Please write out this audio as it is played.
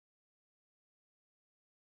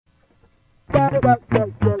Ladies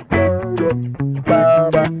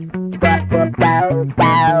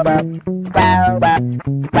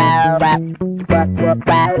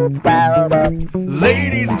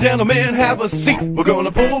and gentlemen, have a seat. We're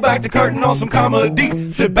gonna pull back the curtain on some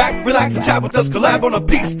comedy. Sit back, relax, and chat with us. Collab on a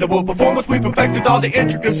piece that will perform once we perfected all the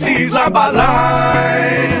intricacies, line by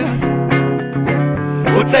line.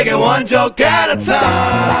 We'll take it one joke at a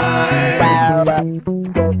time.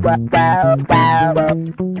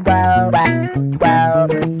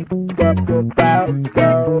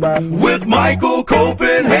 With Michael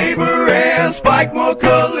Copenhaver and Spike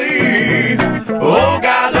McCulley. Oh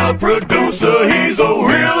God, the producer, he's a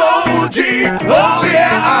real OG. Oh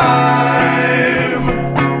yeah,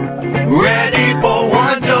 I'm ready for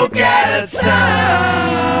one joke at a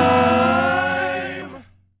time.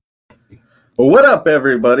 What up,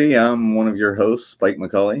 everybody? I'm one of your hosts, Spike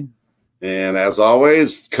McCulley. And as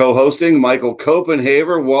always, co-hosting Michael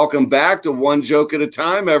Copenhaver. Welcome back to One Joke at a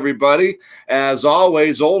Time, everybody. As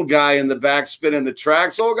always, old guy in the back spinning the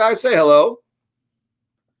tracks. Old guy, say hello.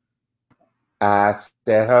 I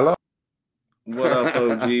say hello. What up,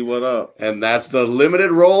 OG? What up? And that's the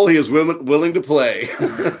limited role he is willing to play.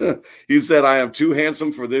 He said, I am too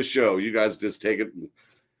handsome for this show. You guys just take it and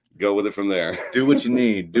go with it from there. Do what you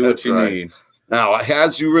need. Do what you need. Now,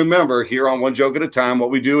 as you remember, here on One Joke at a Time, what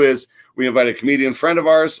we do is we invite a comedian friend of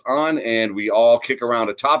ours on, and we all kick around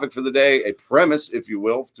a topic for the day, a premise, if you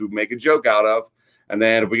will, to make a joke out of. And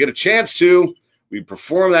then if we get a chance to, we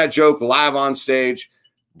perform that joke live on stage,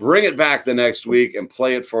 bring it back the next week, and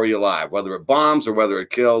play it for you live. Whether it bombs or whether it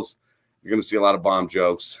kills, you're going to see a lot of bomb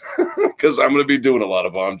jokes because I'm going to be doing a lot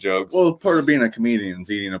of bomb jokes. Well, part of being a comedian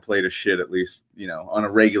is eating a plate of shit, at least, you know, on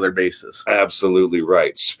a regular basis. Absolutely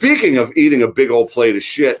right. Speaking of eating a big old plate of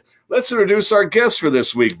shit, let's introduce our guest for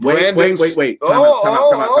this week. Wait. Time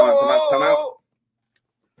out.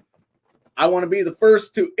 I want to be the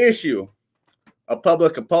first to issue a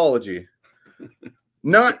public apology.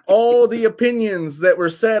 Not all the opinions that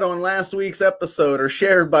were said on last week's episode are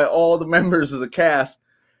shared by all the members of the cast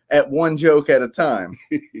at One Joke at a Time.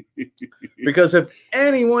 Because if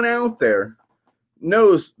anyone out there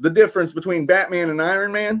knows the difference between Batman and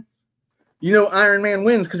Iron Man, you know Iron Man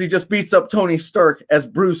wins because he just beats up Tony Stark as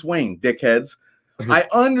Bruce Wayne, dickheads. I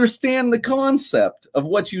understand the concept of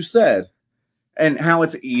what you said and how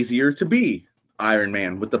it's easier to be Iron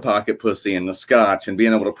Man with the pocket pussy and the scotch and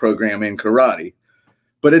being able to program in karate.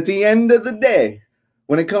 But at the end of the day,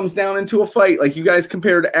 when it comes down into a fight, like you guys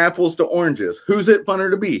compared apples to oranges, who's it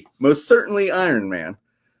funner to be? Most certainly Iron Man.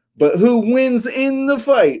 But who wins in the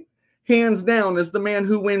fight, hands down, is the man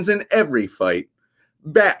who wins in every fight.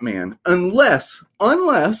 Batman. Unless,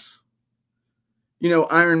 you know,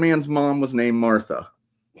 Iron Man's mom was named Martha.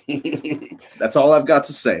 That's all I've got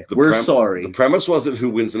to say. We're sorry. The premise wasn't who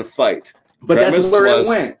wins in a fight. But that's where it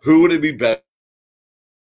went. Who would it be better?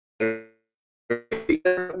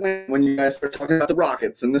 When you guys start talking about the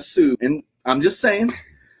rockets and the suit, and I'm just saying,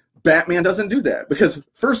 Batman doesn't do that because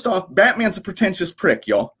first off, Batman's a pretentious prick,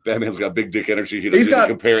 y'all. Batman's got big dick energy. He doesn't even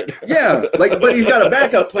compare it. Yeah, but he's got a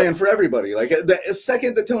backup plan for everybody. Like the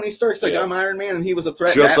second that Tony Stark's like, I'm Iron Man, and he was a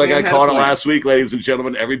threat. Just Batman like I called it last week, ladies and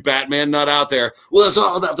gentlemen, every Batman nut out there. Well, it's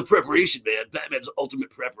all about the preparation, man. Batman's the ultimate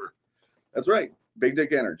prepper. That's right, big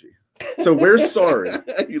dick energy. So we're sorry.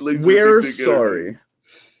 We're sorry. Energy.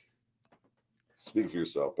 Speak for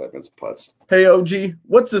yourself, Batman's putz. Hey, OG,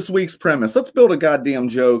 what's this week's premise? Let's build a goddamn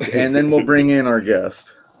joke, and then we'll bring in our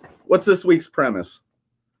guest. What's this week's premise?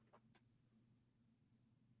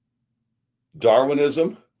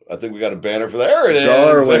 Darwinism. I think we got a banner for that. There it is.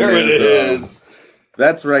 Darwinism. There it is.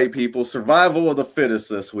 That's right, people. Survival of the fittest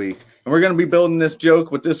this week. And we're going to be building this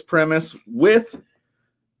joke with this premise with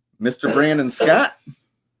Mr. Brandon Scott.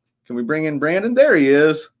 Can we bring in Brandon? There he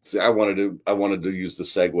is. See, I wanted to use the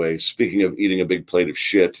segue. Speaking of eating a big plate of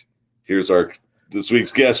shit, here's this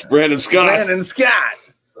week's guest, Brandon Scott. Brandon Scott.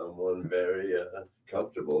 Someone very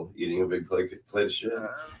comfortable eating a big plate of shit.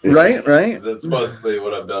 Right. That's mostly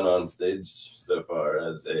what I've done on stage so far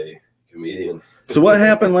as a comedian. So what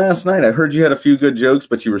happened last night? I heard you had a few good jokes,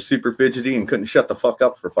 but you were super fidgety and couldn't shut the fuck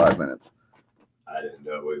up for 5 minutes. I didn't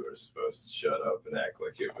know we were supposed to shut up and act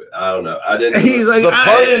like it, but I don't know. I didn't. He's like, the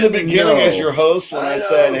part in the beginning as your host when I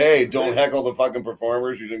said, "Hey, don't Dude. heckle the fucking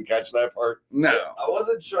performers." You didn't catch that part. No, I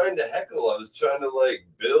wasn't trying to heckle. I was trying to like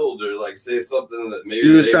build or like say something that maybe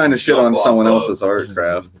he was trying to shit on someone else's art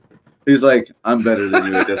craft. He's like, I'm better than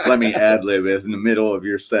you at this. Let me ad-lib as in the middle of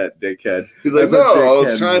your set, dickhead. He's like, That's a no, I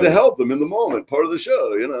was dickhead trying to move. help them in the moment, part of the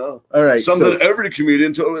show, you know. All right, Something every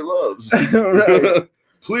comedian totally loves. Right.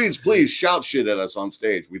 Please shout shit at us on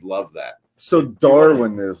stage. We'd love that. So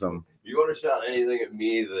Darwinism. you want to shout anything at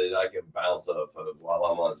me that I can bounce off of while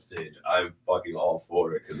I'm on stage, I'm fucking all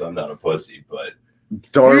for it because I'm not a pussy. But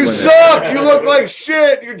You suck. You look like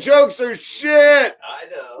shit. Your jokes are shit. I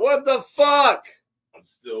know. What the fuck? I'm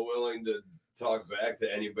still willing to talk back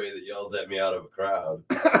to anybody that yells at me out of a crowd.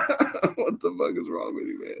 What the fuck is wrong with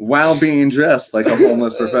you, man? While being dressed like a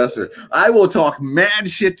homeless professor. I will talk mad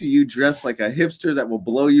shit to you dressed like a hipster that will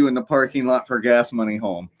blow you in the parking lot for gas money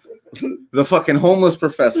home. The fucking homeless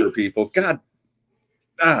professor, people. God.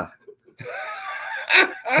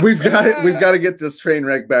 We've got to get this train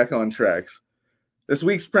wreck back on tracks. This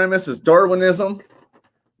week's premise is Darwinism.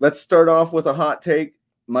 Let's start off with a hot take.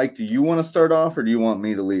 Mike, do you want to start off or do you want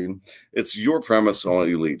me to lead? It's your premise. I'll let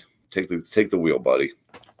you lead. Take the wheel, buddy.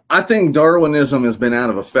 I think Darwinism has been out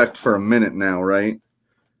of effect for a minute now, right?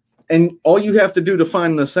 And all you have to do to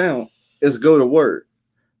find this out is go to work.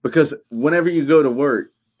 Because whenever you go to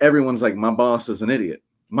work, everyone's like, my boss is an idiot.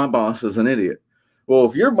 My boss is an idiot. Well,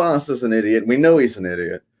 if your boss is an idiot, we know he's an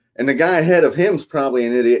idiot. And the guy ahead of him's probably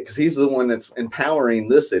an idiot because he's the one that's empowering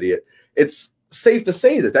this idiot. It's safe to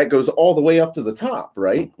say that goes all the way up to the top,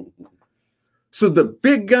 right? So the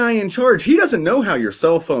big guy in charge, he doesn't know how your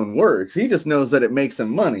cell phone works. He just knows that it makes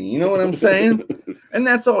him money. You know what I'm saying? And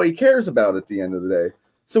that's all he cares about at the end of the day.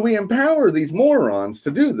 So we empower these morons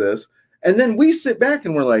to do this. And then we sit back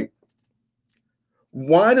and we're like,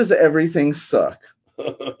 why does everything suck?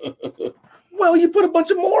 Well, you put a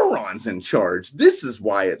bunch of morons in charge. This is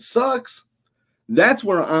why it sucks. That's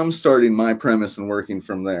where I'm starting my premise and working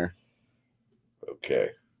from there.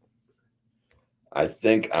 Okay. I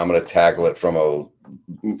think I'm going to tackle it from a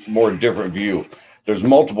more different view. There's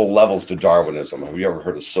multiple levels to Darwinism. Have you ever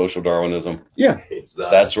heard of social Darwinism? Yeah.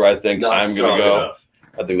 That's where I think I'm going to go. Enough.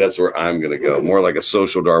 I think that's where I'm going to go. More like a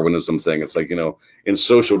social Darwinism thing. It's like, you know, in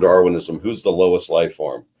social Darwinism, who's the lowest life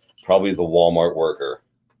form? Probably the Walmart worker.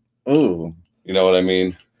 Oh. You know what I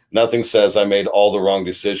mean? Nothing says I made all the wrong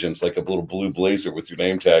decisions like a little blue blazer with your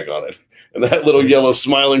name tag on it and that little yellow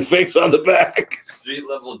smiling face on the back. Street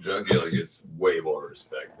level drug dealer gets way more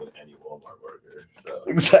respect than any Walmart worker. So.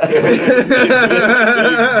 Exactly. Exactly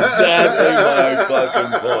my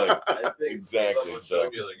fucking point. I think exactly. So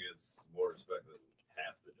drug dealer gets more respect than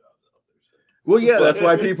half the jobs out there. Well, yeah, that's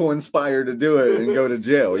why people inspire to do it and go to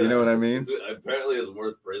jail. You know what I mean? Apparently, it's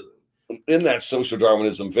worth prison. In that social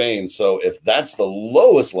Darwinism vein, so if that's the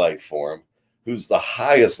lowest life form, who's the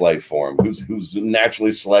highest life form? Who's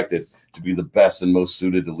naturally selected to be the best and most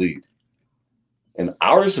suited to lead? In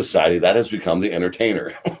our society, that has become the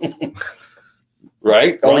entertainer.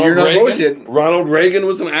 Right? Oh, you're not bullshitting. Ronald Reagan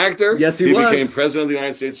was an actor. Yes, he was. He became president of the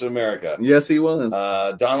United States of America. Yes, he was.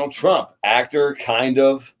 Donald Trump, actor, kind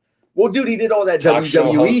of. Well, dude, he did all that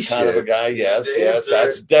WWE shit. Kind of a guy, yes,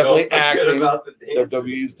 that's definitely acting.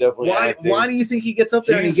 WWE's definitely acting. Why do you think he gets up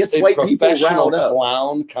there and he gets white people riled up?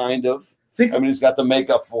 Clown, kind of. I mean, he's got the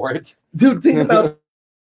makeup for it. Dude, think about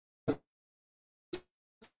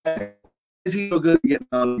is he so good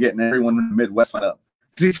at getting everyone in the Midwest up?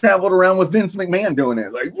 Because he traveled around with Vince McMahon doing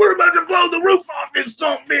it. Like, we're about to blow the roof off this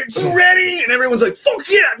son of a bitch. You ready? And everyone's like, fuck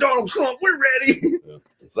yeah, Donald Trump, we're ready. Yeah.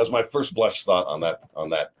 So that's my first blush thought on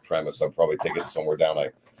that premise. I'll probably take it somewhere down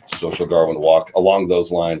a social Darwin walk along those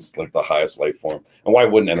lines, like the highest life form. And why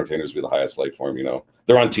wouldn't entertainers be the highest life form? You know,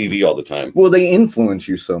 they're on TV all the time. Well, they influence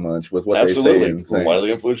you so much with what they say. Well, why do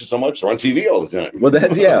they influence you so much? They're on TV all the time. Well,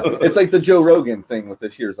 that's it's like the Joe Rogan thing with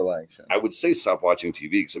this year's election. I would say stop watching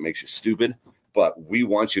TV because it makes you stupid, but we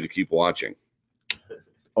want you to keep watching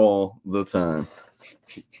all the time.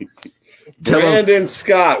 Brandon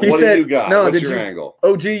Scott, what do you got? No, what's your angle?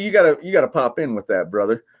 OG, you gotta pop in with that,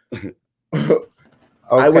 brother. Okay,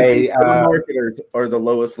 telemarketers are the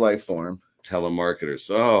lowest life form.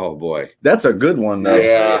 Telemarketers. Oh boy, that's a good one though.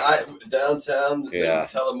 Yeah, downtown, yeah,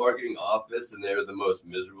 telemarketing office, and they're the most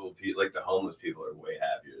miserable people. Like the homeless people are way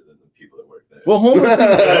happier than the people that work there. Well, homeless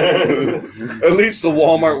people. At least the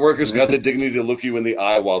Walmart workers got the dignity to look you in the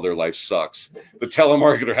eye while their life sucks. The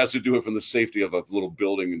telemarketer has to do it from the safety of a little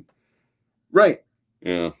building. Right.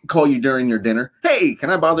 Yeah. Call you during your dinner. Hey, can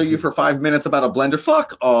I bother you for 5 minutes about a blender?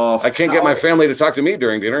 Fuck off. I can't get my family to talk to me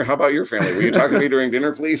during dinner. How about your family? Will you talk to me during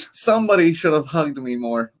dinner, please? Somebody should have hugged me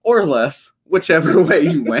more or less, whichever way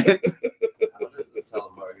you went.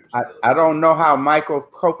 I don't know how Michael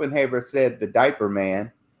Copenhaver said the diaper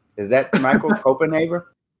man. Is that Michael Copenhaver?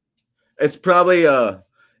 It's probably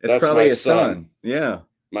his son. Yeah.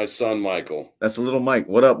 My son, Michael. That's a little Mike.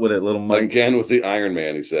 What up with it, little Mike? Again with the Iron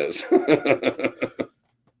Man, he says.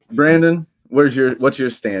 Brandon, what's your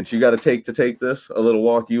stance? You got to take this? A little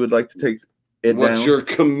walk you would like to take it What's down? your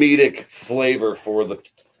comedic flavor for the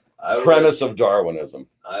premise of Darwinism?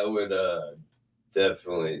 I would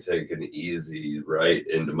definitely take an easy right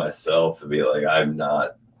into myself and be like, I'm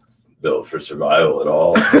not built for survival at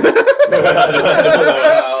all. I don't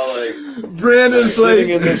know how, like, Brandon's Sitting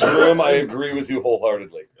like, in this room, I agree with you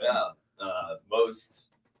wholeheartedly. yeah,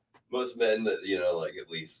 most men that like at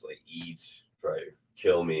least like eat probably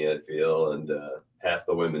kill me, I feel, and half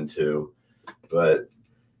the women too. But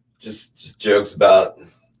just jokes about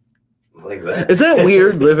like that. is that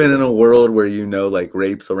weird living in a world where like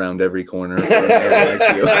rape's around every corner? Like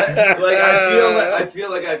you? I feel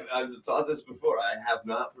like I've thought this before. I have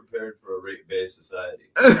not prepared for a rape-based society.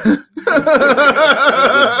 The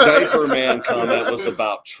diaper man comment was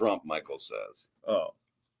about Trump, Michael says. Oh,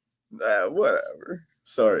 whatever.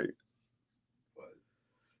 Sorry.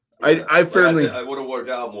 Yeah, I firmly. I would have worked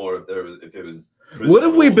out more if it was. What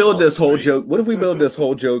if we build this whole joke? What if we build this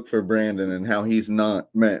whole joke for Brandon and how he's not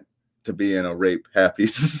meant to be in a rape happy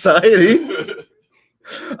society?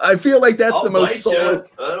 I feel like that's I'll the most bite ya. solid.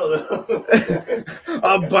 I don't know.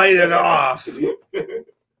 I'll bite it off.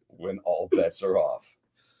 When all bets are off,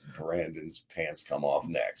 Brandon's pants come off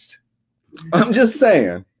next. I'm just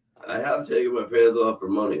saying. I have taken my pants off for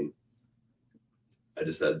money. I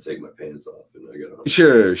just had to take my pants off, and I got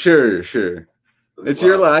Sure. It's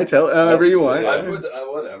your lie. Tell however you want.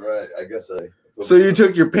 Whatever. I guess I. So you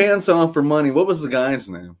took your pants off for money. What was the guy's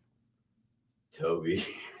name? Toby.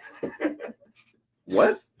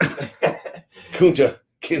 What? Kunta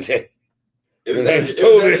Kinte. It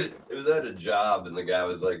was at a job, and the guy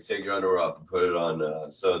was like, "Take your underwear off and put it on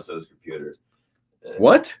so and so's computer." And,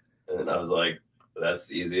 What? And I was like, "That's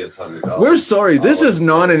the easiest $100." We're sorry. This is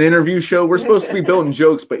not an interview show. We're supposed to be building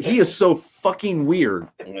jokes, but he is so fucking weird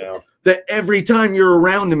Yeah. that every time you're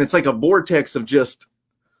around him, it's like a vortex of just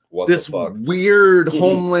What this the fuck? weird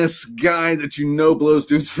homeless guy that blows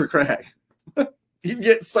dudes for crack. You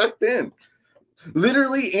get sucked in,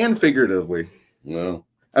 literally and figuratively. No.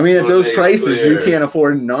 I mean, at those Make it prices, you clear. can't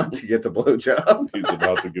afford not to get the blowjob. He's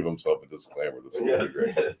about to give himself a disclaimer. This is Yes,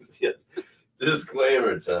 great. yes.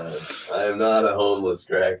 Disclaimer time. I am not a homeless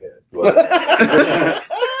crackhead.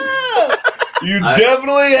 You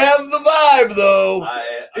definitely have the vibe, though.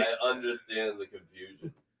 I understand the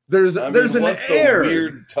confusion. There's I mean, there's an what's air. the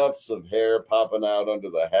weird tufts of hair popping out under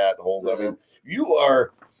the hat hold? I mean, you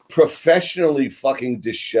are professionally fucking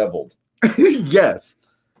disheveled. Yes.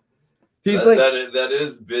 He's that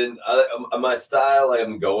has been my style. I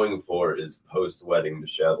am going for is post-wedding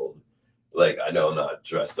disheveled. Like, I know I'm not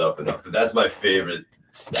dressed up enough, but that's my favorite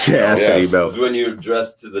style. chastity Yes. belt. Is when you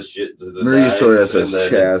dress to the shit. To the Marie nines, Torres and says then-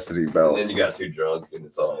 chastity And belt. then you got too drunk, and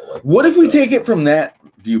it's all like. What if we take it from that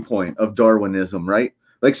viewpoint of Darwinism, right?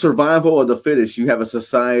 Like survival of the fittest. You have a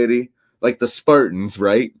society like the Spartans,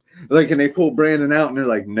 right? Like, and they pull Brandon out, and they're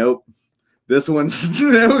like, "Nope, this one's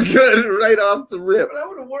no good," right off the rip. But I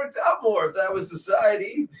would have worked out more if that was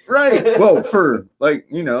society. Right. Well, for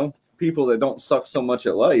people that don't suck so much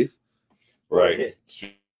at life. Right.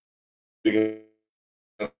 Speaking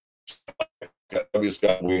of, W.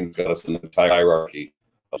 Scott Williams got us an entire hierarchy.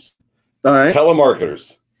 All right.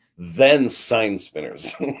 Telemarketers, then sign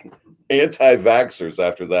spinners, anti-vaxxers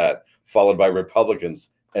after that, followed by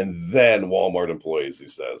Republicans, and then Walmart employees, he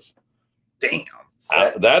says. Damn.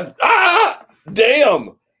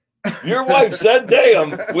 Damn. Your wife said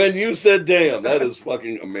damn when you said damn. That is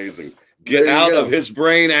fucking amazing. Get There you out go. of his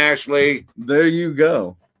brain, Ashley. There you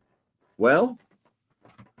go. Well,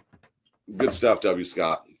 Good stuff, W.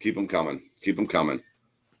 Scott. Keep them coming. Keep them coming.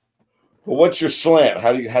 Well, what's your slant?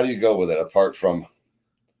 How do you go with it? Apart from,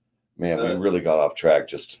 man, we really got off track.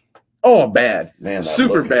 Just bad. man, that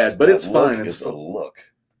Super look bad, is- but that it's fine. look It's is a look.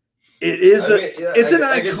 It is I a. mean, yeah, It's an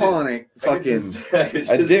I could iconic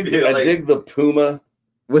I dig the Puma.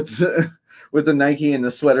 with the Nike and the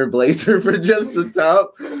sweater blazer for just the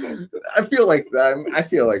top. I feel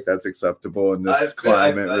like that's acceptable in this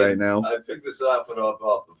climate right now. I picked this up and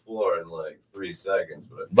off the floor in like 3 seconds,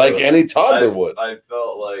 but Like any toddler would. I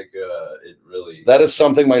felt like it really That is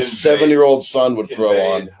something my conveyed- 7-year-old son would throw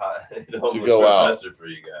on. to go out. professor for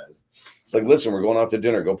you guys. It's like, listen, we're going out to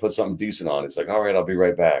dinner. Go put something decent on. It's like, all right, I'll be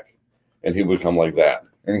right back. And he would come like that.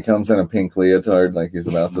 And he comes in a pink leotard like he's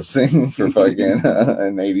about to sing for fucking an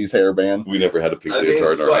 80s hair band. We never had a pink I mean,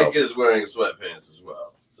 leotard in our Spike house. is wearing sweatpants as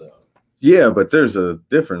well. So Yeah, but there's a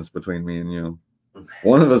difference between me and you.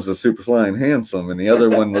 One of us is super flying handsome, and the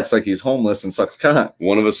other one looks like he's homeless and sucks cock.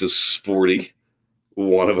 One of us is sporty.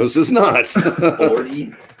 One of us is not.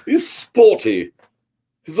 40. He's sporty.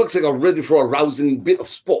 He looks like a ready for a rousing bit of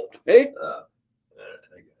sport, eh?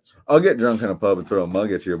 I'll get drunk in a pub and throw a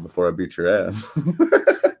mug at you before I beat your ass.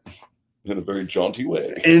 In a very jaunty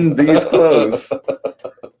way. In these clothes.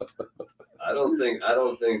 I don't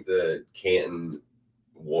don't think that Canton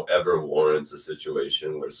ever warrants a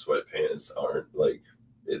situation where sweatpants aren't like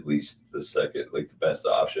at least the second, like the best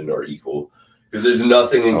option or equal. Because there's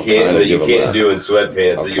nothing in Canton that you can't do in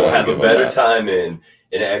sweatpants that you'll have a better time in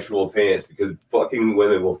actual pants, because fucking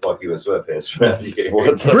women will fuck you in sweatpants.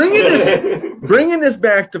 Bringing this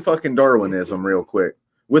back to fucking Darwinism real quick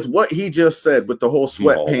with what he just said with the whole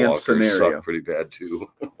sweatpants scenario. Suck pretty bad too.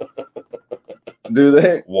 Do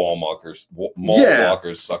they? Mall walkers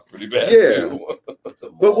suck pretty bad too.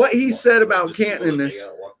 But what he said about Canton in this,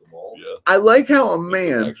 I like how a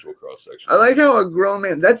man, I like how a grown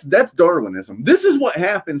man, that's Darwinism. This is what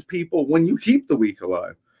happens, people, when you keep the weak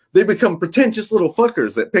alive. They become pretentious little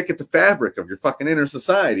fuckers that pick at the fabric of your fucking inner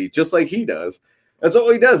society, just like he does. That's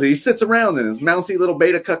all he does. He sits around in his mousy little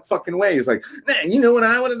beta cuck fucking way. He's like, man, you know what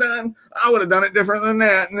I would have done? I would have done it different than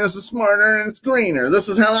that. And this is smarter and it's greener. This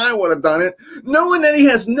is how I would have done it. Knowing that he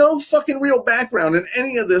has no fucking real background in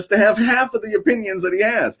any of this to have half of the opinions that he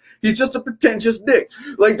has. He's just a pretentious dick.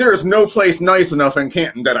 Like, there is no place nice enough in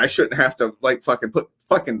Canton that I shouldn't have to, like, fucking put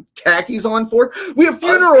fucking khakis on for. We have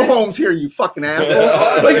funeral homes here, you fucking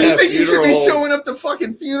asshole. Like, you think you should be showing up to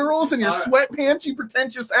fucking funerals in your sweatpants, you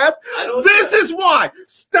pretentious ass? This is why.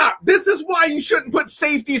 Stop. This is why you shouldn't put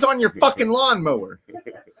safeties on your fucking lawnmower.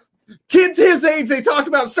 Kids his age, they talk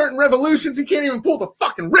about starting revolutions. He can't even pull the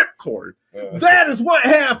fucking ripcord. That is what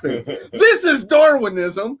happens. This is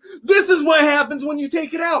Darwinism. This is what happens when you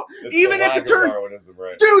take it out. Even at the turn,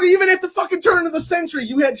 right? Dude, even at the fucking turn of the century,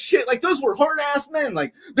 you had shit. Like, those were hard-ass men.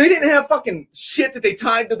 Like, they didn't have fucking shit that they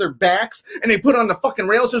tied to their backs and they put on the fucking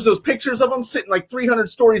rails. There's those pictures of them sitting like 300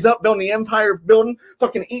 stories up, building the Empire building,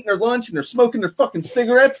 fucking eating their lunch, and they're smoking their fucking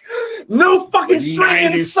cigarettes. No fucking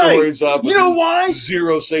string in sight. You know why?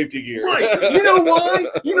 Zero safety gear. Right. You know why?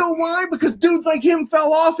 You know why? Because dudes like him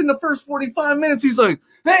fell off in the first 45 minutes. He's like,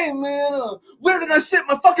 hey, man, where did I sit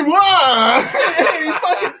my fucking... He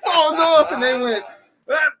fucking falls off, and they went,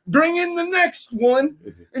 bring in the next one,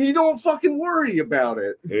 and you don't fucking worry about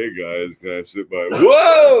it. Hey, guys, can I sit by...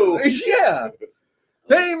 Whoa! Yeah.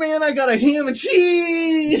 Hey, man, I got a ham and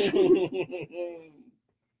cheese.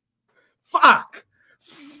 Fuck,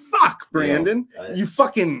 Brandon. Yeah, you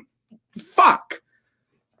fucking... Fuck.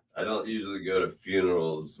 I don't usually go to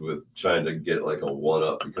funerals with trying to get like a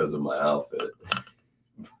one-up because of my outfit.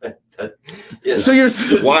 So you're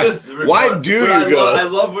why do you go? I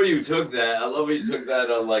love where you took that. I love where you took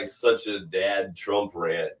that on like such a dad Trump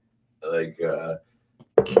rant. Like,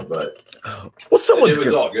 but well, someone's it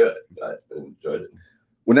was all good. I enjoyed it.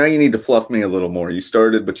 Well, now you need to fluff me a little more. You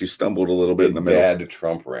started, but you stumbled a little bit in the middle. Dad to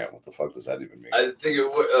Trump rant. What the fuck does that even mean? I think it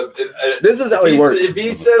would. This is how he works. If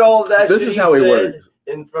he said all that, this is how he works.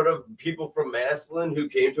 In front of people from Massillon who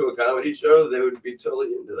came to a comedy show, they would be totally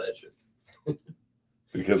into that shit.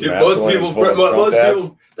 Because most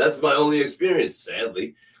people, that's my only experience,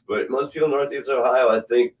 sadly. But most people in Northeast Ohio, I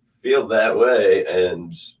think, feel that way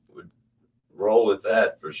and would roll with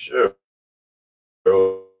that for sure.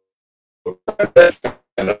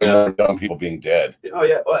 And dumb people being dead. Oh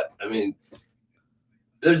yeah, what? I mean,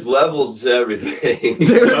 there's levels to everything.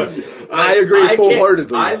 I agree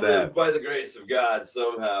full-heartedly. I live by the grace of God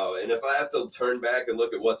somehow, and if I have to turn back and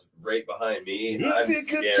look at what's right behind me, I'm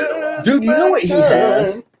scared. Dude, you know what he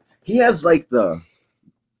has? He has like the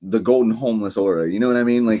golden homeless aura. You know what I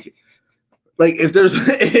mean? Like if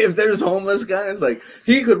there's homeless guys, like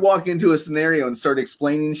he could walk into a scenario and start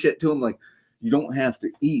explaining shit to him, like you don't have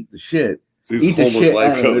to eat the shit. So he's a homeless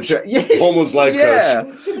life coach. Homeless life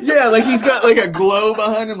coach. Yeah, like he's got like a glow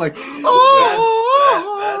behind him, like,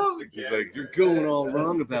 He's like, you're going all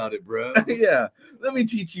wrong about it, bro. Yeah. Let me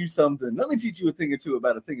teach you something. Let me teach you a thing or two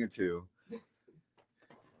about a thing or two.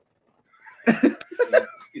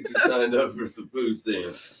 Let's get you signed up for some food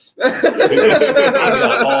stamps. I've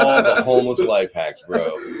got all the homeless life hacks,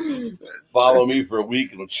 bro. Follow me for a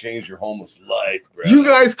week, it'll change your homeless life, bro. You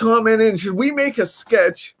guys comment in. Should we make a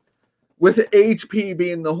sketch with HP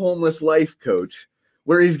being the homeless life coach,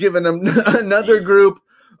 where he's giving them another group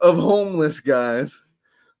of homeless guys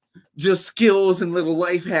just skills and little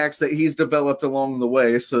life hacks that he's developed along the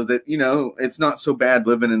way so that, you know, it's not so bad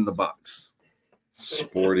living in the box.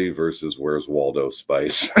 Sporty versus Where's Waldo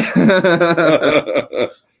Spice.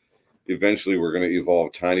 Eventually, we're going to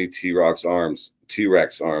evolve tiny T-Rex arms,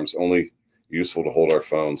 only useful to hold our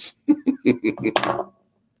phones.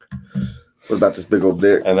 What about this big old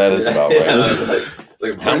dick? And that is about right.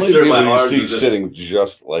 How many people do you see sitting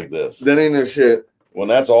just like this? That ain't no shit. When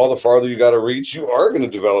that's all the farther you got to reach, you are going to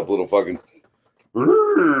develop little fucking...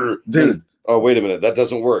 Dude. Oh, wait a minute. That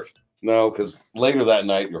doesn't work. No, because later that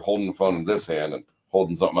night, you're holding the phone in this hand and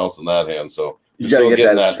holding something else in that hand. So You got to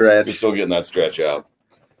get that stretch. You're still getting that stretch out.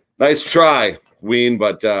 Nice try, Ween,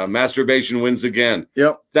 but masturbation wins again.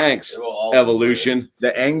 Yep. Thanks, evolution.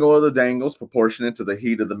 The angle of the dangle's proportionate to the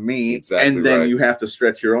heat of the meat, Exactly and then right. you have to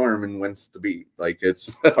stretch your arm and when's the beat. Like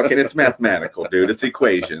it's fucking, it's mathematical, dude. It's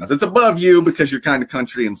equations. It's above you because you're kind of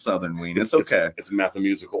country and southern, Ween. It's okay. It's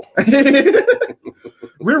mathemusical.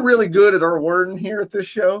 We're really good at our wording here at this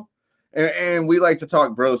show, and we like to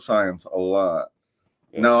talk bro science a lot.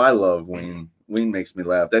 Yes. No, I love Ween. Ween makes me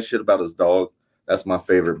laugh. That shit about his dog, that's my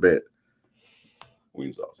favorite bit.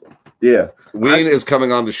 Ween's awesome. Yeah. Ween is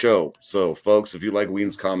coming on the show. So, folks, if you like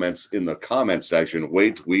Ween's comments in the comment section,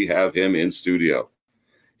 wait, we have him in studio.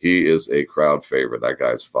 He is a crowd favorite. That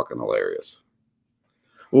guy's fucking hilarious.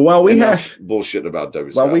 Well, while we Enough hash bullshit about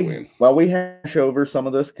W. while Scott we Ween. while we hash over some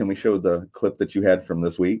of this, can we show the clip that you had from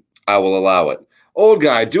this week? I will allow it. Old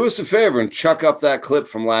guy, do us a favor and chuck up that clip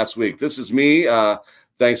from last week. This is me.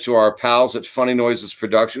 Thanks to our pals at Funny Noises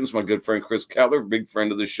Productions, my good friend Chris Keller, big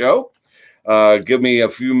friend of the show. Give me a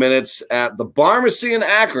few minutes at the Barmacy in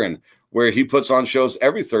Akron, where he puts on shows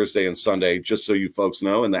every Thursday and Sunday, just so you folks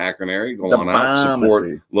know, in the Akron area. Go The on out, support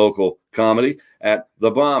Barmacy. local comedy at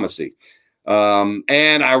the Barmacy.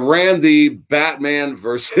 And I ran the Batman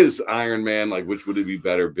versus Iron Man, like which would it be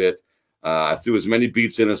better bit. I threw as many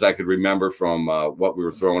beats in as I could remember from what we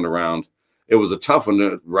were throwing around. It was a tough one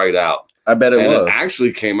to write out. I bet it And was. it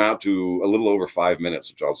actually came out to a little over 5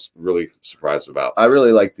 minutes, which I was really surprised about. I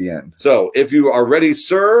really like the end. So if you are ready,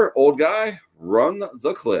 sir, old guy, run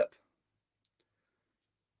the clip.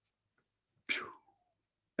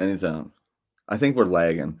 Anytime. I think we're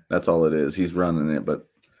lagging. That's all it is. He's running it, but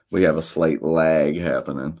we have a slight lag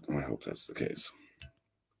happening. I hope that's the case.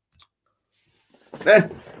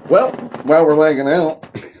 Well, while we're lagging out,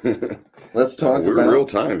 let's talk We're about in real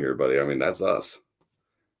time here, buddy. I mean, that's us.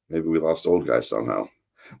 Maybe we lost old guy somehow.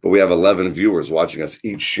 But we have 11 viewers watching us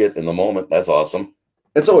eat shit in the moment. That's awesome.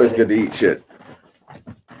 It's always good to eat shit.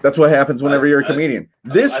 That's what happens whenever you're a comedian.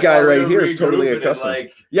 This guy right here is totally accustomed.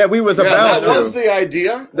 Yeah, we was about that was to. the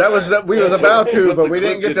idea. That was we was about to, But but the we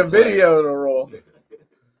didn't clip get the didn't play. video to roll.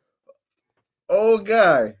 Old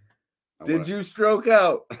guy, I did wanna- you stroke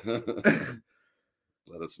out?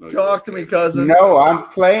 Let us know. Talk to me, cousin. No, I'm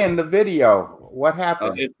playing the video. What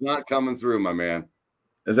happened? It's not coming through, my man.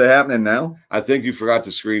 Is it happening now? I think you forgot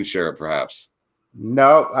to screen share it, perhaps.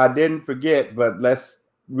 No, I didn't forget, but let's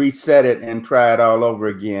reset it and try it all over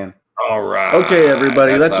again. All right. Okay,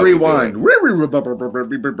 everybody, That's let's how we do rewind.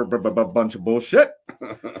 Bunch of bullshit.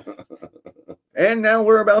 it. And now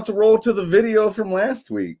we're about to roll to the video from last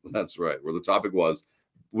week. That's right. Where the topic was,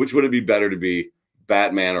 which would it be better to be,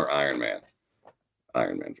 Batman or Iron Man?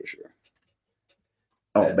 Iron Man for sure.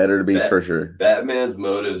 Oh, better to be for sure. Batman's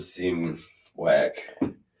motives seem whack.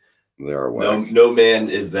 They are whack. No man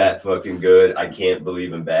is that fucking good. I can't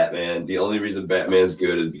believe in Batman. The only reason Batman's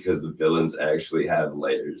good is because the villains actually have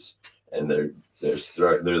layers and they're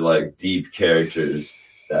like deep characters.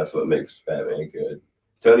 That's what makes Batman good.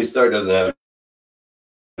 Tony Stark doesn't have.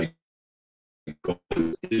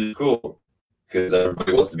 He's cool because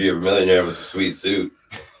everybody wants to be a millionaire with a sweet suit.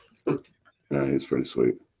 Yeah, he's pretty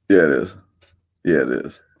sweet. Yeah, it is. Yeah, it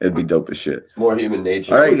is. It'd be dope as shit. It's more human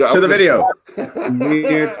nature. All right, to the video.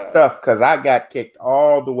 Weird stuff because I got kicked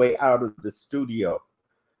all the way out of the studio.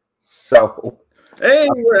 So Hey,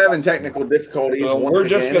 we're having technical difficulties. Well, once we're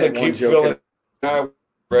just again, going to and keep one joke filling.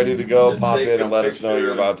 Ready to go. Just Pop take in a and let us know picture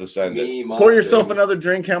you're about to send it. Me, Pour yourself Monster. another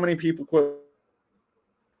drink. How many people quit?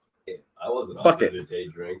 I wasn't Fuck offered it. a day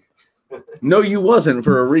drink. No, you wasn't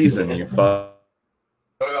for a reason, you fuck.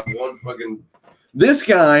 I got one fucking This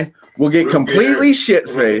guy will get Root completely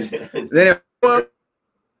shit-faced. Then he'll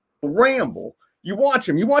ramble. You watch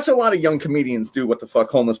him. You watch a lot of young comedians do what the fuck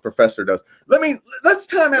Homeless Professor does. Let's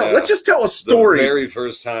time out. Yeah. Let's just tell a The story. very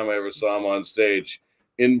first time I ever saw him on stage,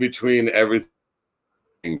 in between everything,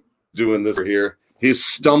 doing this here, he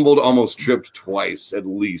stumbled, almost tripped twice at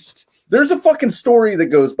least. There's a fucking story that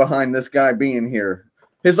goes behind this guy being here.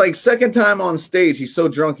 His second time on stage, he's so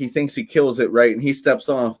drunk he thinks he kills it right, and he steps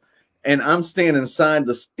off, and I'm standing inside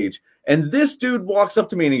the stage, and this dude walks up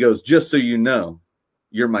to me and he goes, "Just so you know,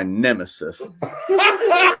 you're my nemesis."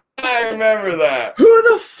 I remember that. Who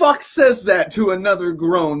the fuck says that to another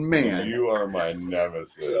grown man? You are my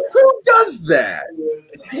nemesis. Who does that?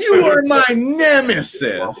 You are my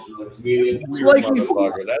nemesis. Weird like he's-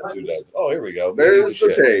 motherfucker. That's who does. Oh, here we go. There's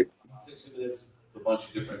the Shit. tape. 60 minutes, a bunch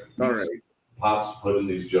of different All right. pops put in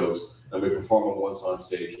these jokes, and we perform them once on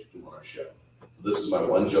stage doing our show. So this is my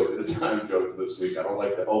one joke at a time joke for this week. I don't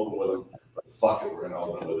like to open with them, but fuck it, we're gonna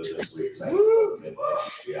open with it this week. So I think it's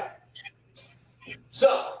okay. Yeah.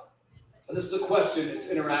 So This is a question. It's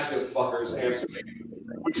interactive, fuckers. Answer me.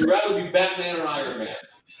 Would you rather be Batman or Iron Man?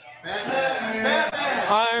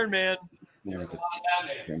 Iron Man.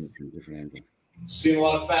 Seen a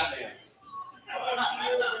lot of fat mans.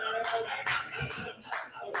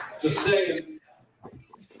 Just saying.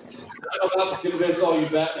 I'm about to convince all you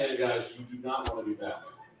Batman guys you do not want to be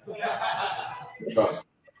Batman. Trust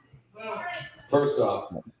me. First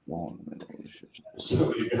off, some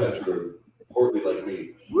of you guys are portly like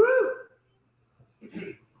me.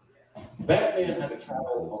 Batman had to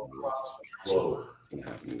travel across the globe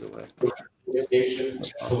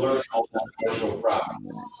to learn all that martial craft.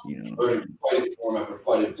 Learning fighting form after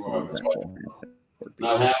fighting form after fighting form.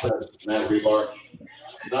 Not happening, Matt Rebar.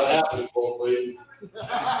 Not happening, Coldplay.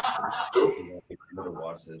 Nope.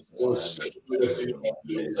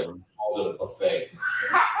 Called it a buffet.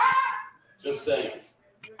 Just saying.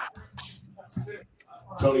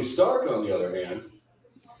 Tony Stark, on the other hand,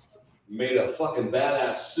 made a fucking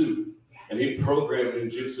badass suit, and he programmed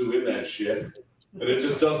ninjutsu in that shit, and it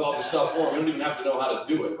just does all the stuff for him. You don't even have to know how to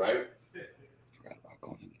do it, right?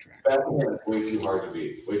 Batman is way too hard to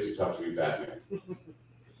beat. It's way too tough to be Batman.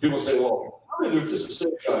 People say, well, I mean, they're just the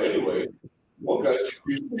same guy anyway. One guy's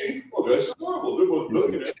me, one guy's horrible. They're both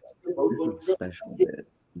looking at special bit.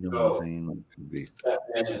 You know what I'm saying?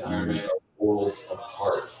 Batman and Iron Man are worlds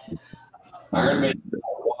apart. Iron Man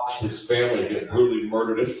watched his family get brutally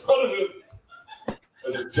murdered in front of him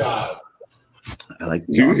as a child. I like.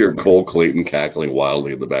 Do you hear Cole Clayton cackling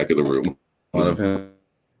wildly in the back of the room? One of him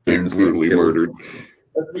Being brutally murdered.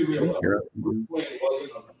 Let's be real. Bruce Wayne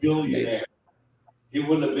wasn't a billionaire. He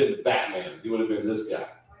wouldn't have been Batman. He would have been this guy.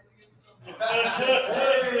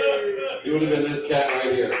 He would have been this cat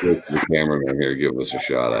right here. The cameraman here giving us a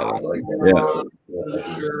shot at it. Like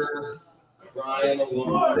Brian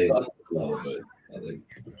alone.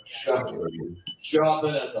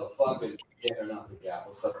 Shopping at the fucking not the Gap.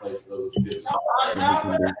 What's that place those kids?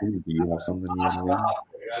 Do you have something you want to run?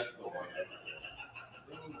 That's the one.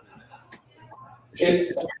 And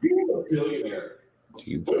being a billionaire,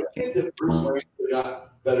 do you think that Bruce Wayne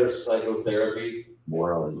got better psychotherapy?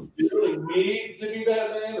 Morally. Do you really need to be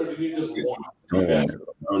Batman, or do you just want to be Batman?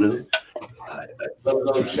 I don't know.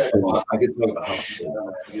 Let's check. I could talk about how it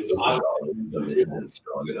isn't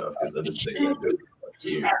strong enough because I've been thinking about it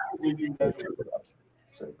for years.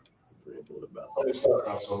 Let's talk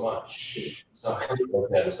about so much. It's not hurt like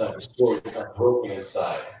that. It's not destroyed. It's not broken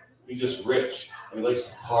inside. He's just rich and he likes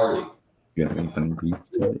to party. You got anything to eat?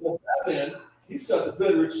 Batman, he's got the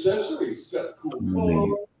better accessories. He's got the cool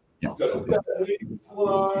clothes. He's got the better he can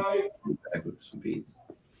fly. Back with some beats.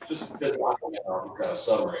 Just because Aquaman got a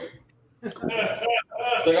submarine. It's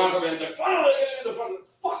like Aquaman's like, finally get into the fucking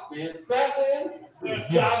fuck, man. It's Batman.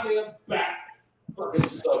 It's goddamn back. Fucking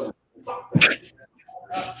submarine. Fuck that.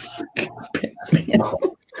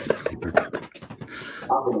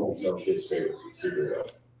 Aquaman's no kid's favorite superhero.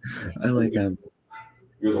 I like that.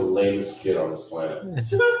 You're the lamest kid on this planet.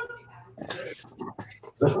 So,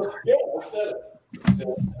 yeah, I said it. I said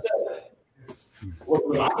it. What,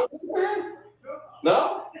 was Aquaman?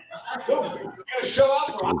 No? You're going to show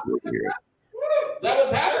up for Aquaman? Is that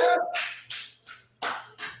what's happening?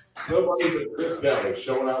 Nobody but Chris Kelly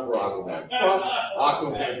showing up for Aquaman. Fuck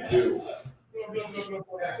Aquaman 2.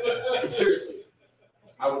 But seriously,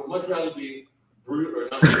 I would much rather be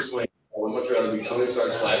not Bruce Wayne. I would much rather be Tony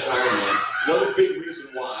Stark / Iron Man. Another big reason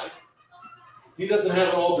why he doesn't have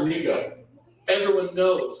an alter ego. Everyone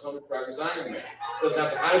knows Tony Stark is Iron Man. Doesn't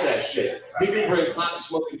have to hide that shit. He can bring hot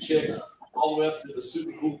smoking chicks all the way up to the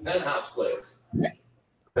super cool penthouse place.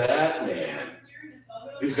 Batman,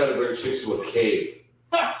 he's got to bring chicks to a cave.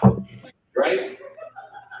 Right?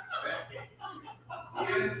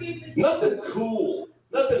 Nothing cool,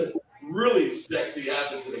 nothing really sexy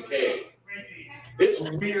happens in the cave. It's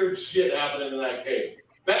weird shit happening in that cave.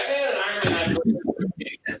 Batman and Iron Man have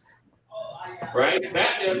caves. Right?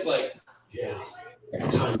 Batman's like, yeah,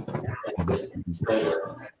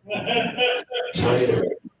 tighter,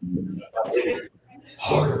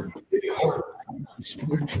 harder,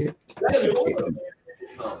 Smart shit. That is what it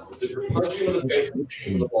becomes. If you're punching him in the face and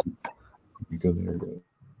taking the ball. You go there.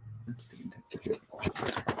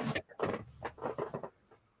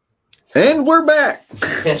 And we're back.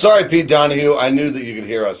 Sorry, Pete Donahue. I knew that you could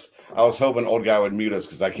hear us. I was hoping old guy would mute us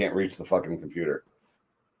because I can't reach the fucking computer.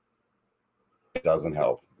 It doesn't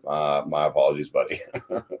help. My apologies, buddy.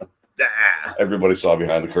 Everybody saw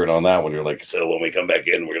behind the curtain on that one. You're like, so when we come back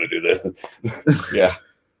in, we're going to do this. Yeah.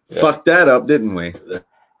 Fucked that up, didn't we?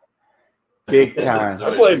 Big time.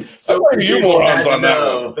 I blame you morons on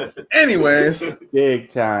that one. Anyways, Big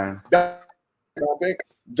time. topic,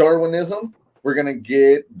 Darwinism. We're gonna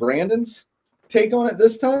get Brandon's take on it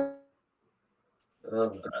this time.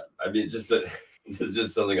 I mean, this is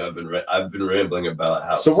just something I've been rambling about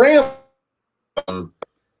how So Ram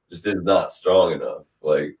just is not strong enough.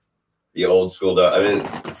 Like the old school. I mean,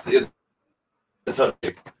 it's not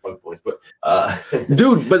a fuck boys, but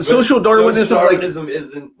dude, but social Darwinism, Darwinism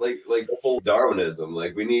isn't like full Darwinism.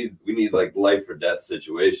 Like we need like life or death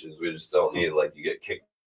situations. We just don't need like you get kicked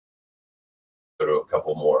to a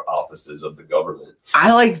couple more offices of the government.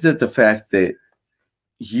 I like that the fact that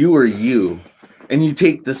you are you and you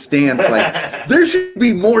take the stance like there should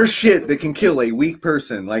be more shit that can kill a weak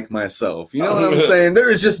person like myself. You know what I'm saying? There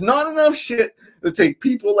is just not enough shit to take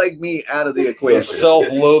people like me out of the equation. A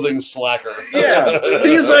self-loathing slacker. Yeah.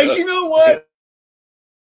 He's like, you know what?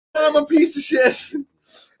 I'm a piece of shit.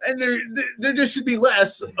 And there just should be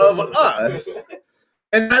less of us.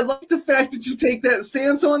 And I like the fact that you take that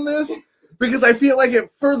stance on this because I feel like it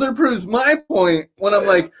further proves my point when I'm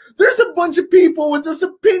like, there's a bunch of people with this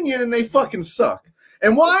opinion and they fucking suck.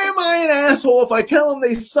 And why am I an asshole if I tell them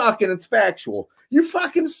they suck and it's factual? You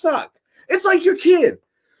fucking suck. It's like your kid.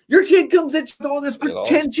 Your kid comes at you with all this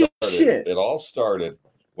pretentious shit. It all started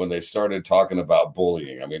when they started talking about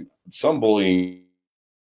bullying. I mean, some bullying,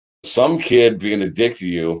 some kid being a dick to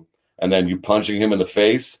you and then you punching him in the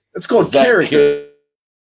face. It's called character.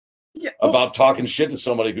 Yeah, about talking shit to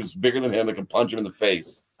somebody who's bigger than him that can punch him in the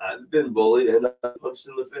face. I've been bullied and I punched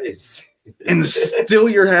in the face. And still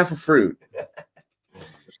you're half a fruit.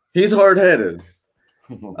 He's hard-headed.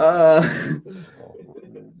 The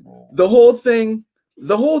whole thing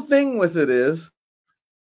with it is,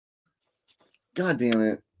 God damn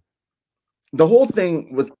it. The whole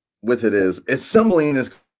thing with it is assembling is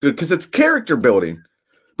good because it's character building.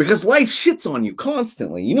 Because life shits on you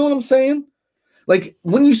constantly. You know what I'm saying? Like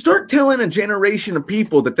when you start telling a generation of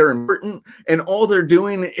people that they're important and all they're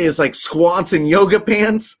doing is like squats and yoga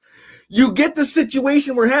pants, you get the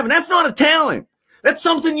situation we're having. That's not a talent. That's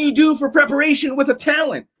something you do for preparation with a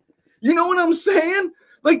talent. You know what I'm saying?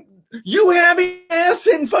 Like you having ass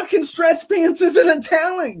in fucking stretch pants isn't a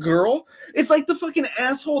talent, girl. It's like the fucking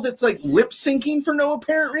asshole that's like lip syncing for no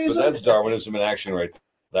apparent reason. But that's Darwinism in action, right?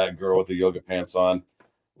 That girl with the yoga pants on,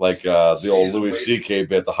 like the old Louis C.K.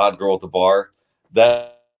 bit, the hot girl at the bar.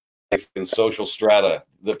 That in social strata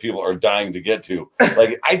that people are dying to get to.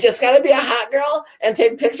 Like, I just got to be a hot girl and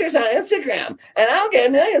take pictures on Instagram, and I'll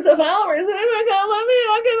get millions of followers, and everyone's gonna love me.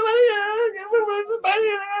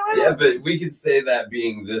 Yeah, but we could say that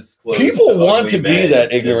being this close. People want to be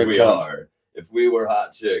that ignorant we cunt. are. If we were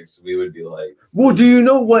hot chicks, we would be like, well, do you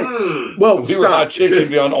know what? Well, if we were hot chicks, we'd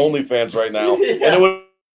be on OnlyFans right now, and it would be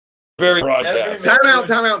very broadcast. Time out.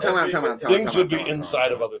 Things would be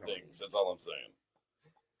inside of other things. That's all I'm saying.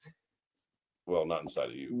 Well, not inside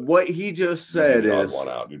of you. What he just said is one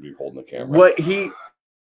out. You'd be holding the camera. What the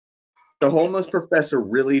homeless professor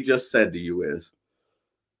really just said to you is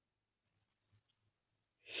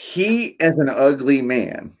he, as an ugly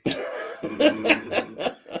man,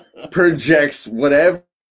 projects whatever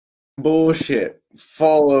bullshit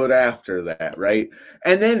followed after that, right?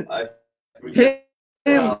 And then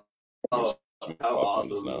how awesome.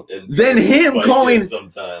 Then him calling,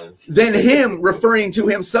 sometimes. Then him referring to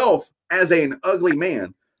himself as an ugly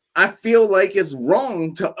man. I feel like it's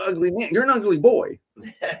wrong to ugly man. You're an ugly boy.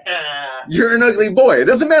 You're an ugly boy. It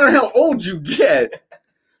doesn't matter how old you get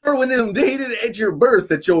or when them dated at your birth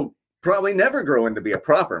that you'll probably never grow into be a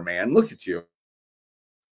proper man. Look at you.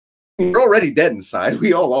 You're already dead inside.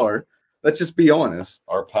 We all are. Let's just be honest.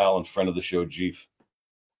 Our pal and friend of the show, Jeef.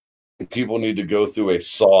 People need to go through a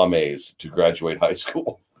Saw maze to graduate high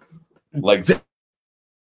school. Like the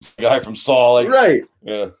guy from Saw, like, right.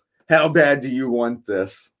 Yeah. How bad do you want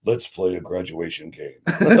this? Let's play a graduation game.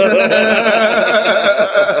 My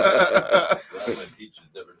teachers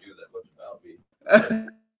never knew that much about me.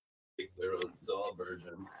 Make their own Saw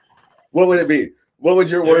version. What would it be? What would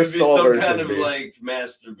your worst Saw version be? Some kind of like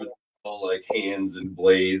masturbate, like hands and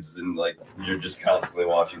blades, and like you're just constantly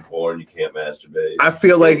watching porn. You can't masturbate. I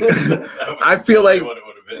feel like I feel like what it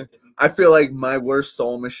would have been. I feel like my worst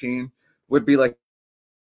Saw machine would be like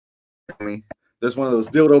me. There's one of those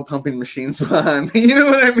dildo pumping machines behind me. You know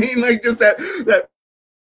what I mean? Like just that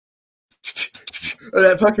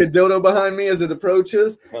fucking dildo behind me as it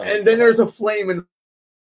approaches. And then there's a flame and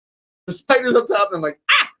the spider's up top and I'm like,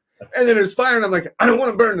 ah! And then there's fire and I'm like, I don't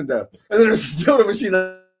want to burn to death. And then there's a dildo machine.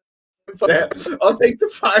 I'll take the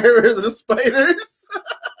fire or the spiders.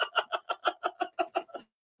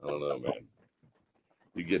 I don't know, man.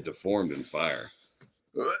 You get deformed in fire.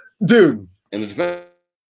 Dude. And it depends.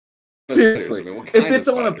 Seriously, I mean, if it's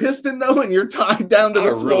on a piston though, and you're tied down to the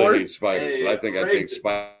floor, really hate spiders, but I think I take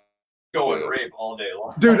spiders going rape all day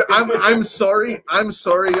long. Dude, I'm sorry. I'm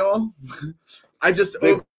sorry, y'all. I just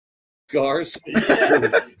Scars. Yeah,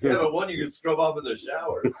 but one you can scrub off in the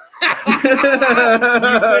shower. You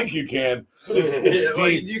think you can? It's Yeah, well,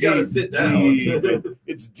 deep. you gotta deep, sit down. deep.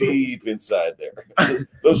 It's deep inside there.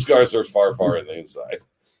 Those scars are far, far in the inside.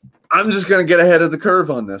 I'm just gonna get ahead of the curve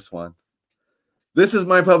on this one. This is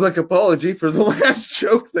my public apology for the last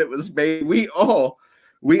joke that was made. We all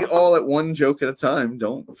at one joke at a time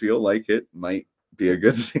don't feel like it might be a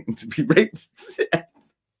good thing to be raped.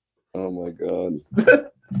 Oh my god.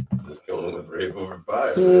 Just going with rape over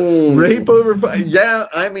fire. Rape over fire. Yeah,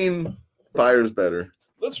 I mean, fire's better.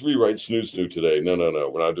 Let's rewrite Snoo Snoo today. No.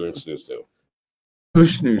 We're not doing Snoo Snoo.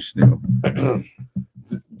 Snoo snoo.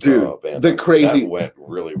 Dude, Oh, man, the crazy. that went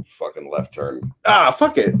really fucking left turn.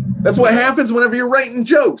 Fuck it. That's what happens whenever you're writing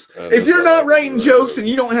jokes. If you're not writing jokes and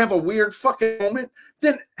you don't have a weird fucking moment,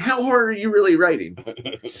 then how hard are you really writing?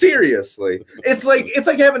 Seriously. It's like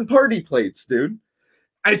having party plates, dude.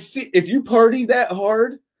 I see if you party that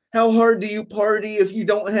hard, how hard do you party if you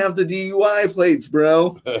don't have the DUI plates,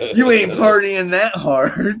 bro? You ain't partying that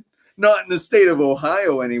hard. Not in the state of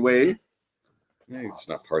Ohio anyway. Yeah, he's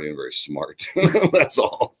not partying very smart. That's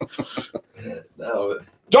all. No,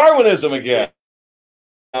 Darwinism again.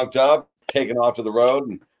 Out job, taken off to the road,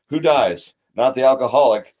 and who dies? Not the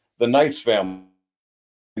alcoholic, the nice family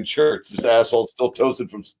in church. This asshole still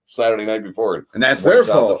toasted from Saturday night before. And that's their Wipes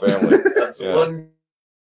out fault. The family. that's Yeah. one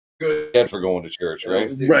good Dead for going to church,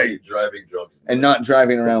 right? Right. Driving drunk And not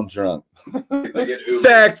driving around drunk. They get Ubers.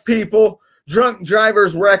 Fact, people. Drunk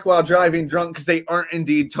drivers wreck while driving drunk because they aren't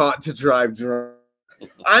indeed taught to drive drunk.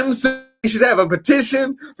 I'm saying we should have a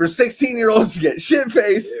petition for 16-year-olds to get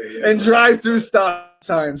shit-faced Yeah, yeah. and drive through stop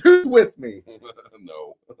signs. Who's with me?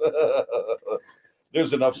 No.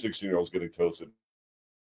 There's enough 16-year-olds getting toasted.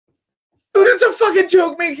 Dude, it's a fucking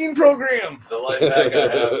joke-making program. The life hack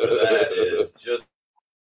I have for that is just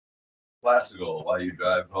classical while you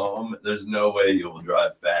drive home. There's no way you will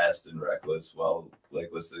drive fast and reckless while like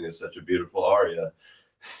listening to such a beautiful aria.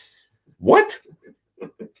 What?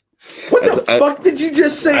 What the fuck did you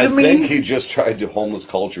just say I to me? think he just tried to homeless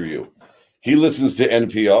culture you. He listens to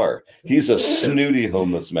NPR. He's a snooty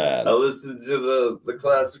homeless man. I listen to the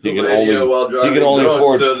classical He can radio only- while driving he can only drunk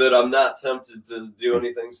afford- so that I'm not tempted to do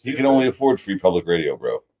anything He stupid. can only afford free public radio,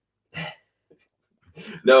 bro.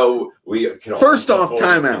 No, we can First all off, afford it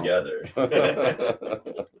time out. together.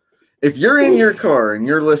 If you're in your car and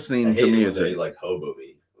you're I listening hate to it when music, they like hobo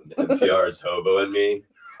me. When NPR is hoboing me.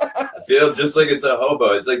 I feel just like it's a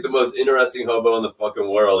hobo. It's like the most interesting hobo in the fucking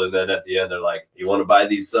world. And then at the end, they're like, "You want to buy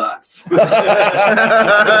these socks? Come on,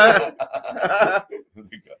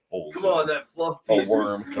 that fluff A piece."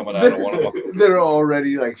 worm coming out of one of them. they're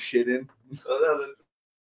already like shitting.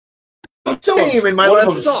 Oh, Same in my One of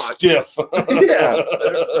left them's sock. stiff. Yeah.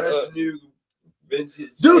 they're fresh, new, vintage.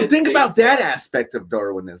 Dude, think Kent about State that socks. aspect of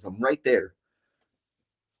Darwinism right there.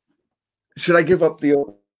 Should I give up the...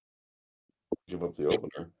 Give up the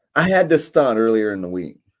opener. I had this thought earlier in the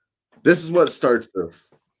week. This is what starts this.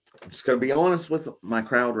 I'm just going to be honest with my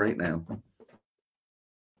crowd right now.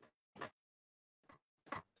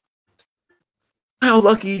 How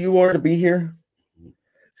lucky you are to be here.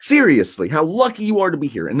 Seriously, how lucky you are to be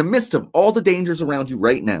here in the midst of all the dangers around you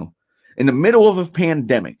right now, in the middle of a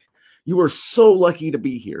pandemic. You are so lucky to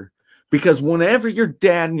be here because whenever your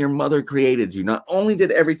dad and your mother created you, not only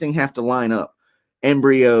did everything have to line up,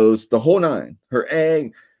 embryos, the whole nine, her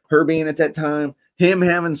egg, her being at that time, him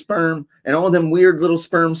having sperm, and all them weird little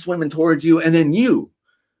sperm swimming towards you, and then you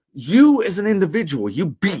as an individual, you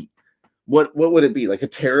beat. What would it be? Like a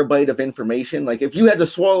terabyte of information? Like if you had to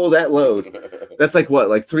swallow that load, that's like what?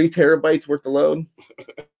 Like 3 terabytes worth of load?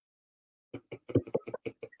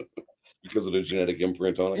 Because of the genetic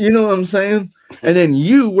imprint on it. You know what I'm saying? And then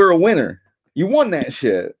you were a winner. You won that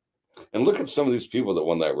shit. And look at some of these people that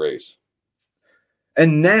won that race.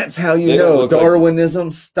 And that's how you They don't know look like-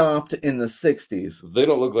 Darwinism stopped in the 60s. They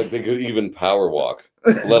don't look like they could even power walk,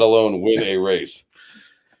 let alone win a race.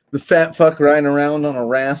 The fat fuck riding around on a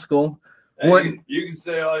rascal. Hey, What- you can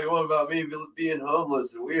say all you want about me being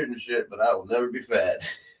homeless and weird and shit, but I will never be fat.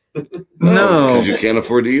 No. Because you can't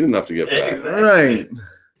afford to eat enough to get fat. Exactly. Right.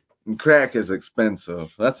 And crack is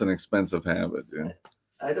expensive. That's an expensive habit, dude.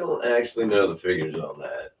 I don't actually know the figures on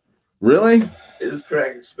that. Really? Is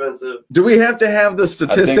crack expensive? Do we have to have the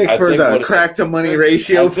statistic I for think the what- crack to money I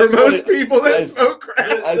ratio for think what most it- people that I- smoke crack?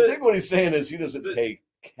 I think what he's saying is he doesn't pay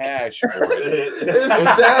cash for it. Is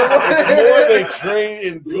that It's more they what- trade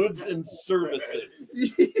in goods and services.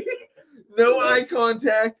 No eye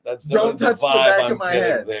contact. That's Don't the touch the vibe back I'm of my getting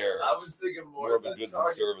head. there. I was thinking more More of of a the goods and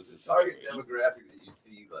target, services target situation. demographic that you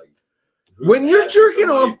see, like When you're jerking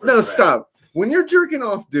money off, for no, crack. stop. When you're jerking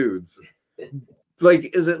off dudes,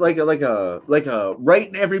 like, is it like a right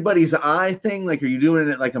in everybody's eye thing? Like, are you doing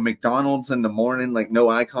it like a McDonald's in the morning, like no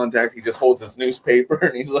eye contact? He just holds his newspaper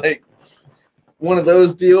and he's like one of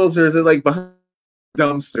those deals, or is it like behind the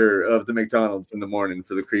dumpster of the McDonald's in the morning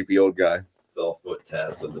for the creepy old guy? It's all foot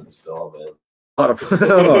taps under the stall, man. A lot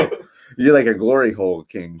of you're like a glory hole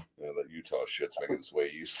king. Yeah, that Utah shit's making its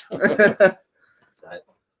way east.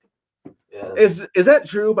 Yeah. Is that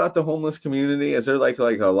true about the homeless community? Is there like a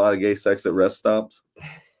lot of gay sex at rest stops?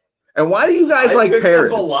 And why do you guys like picked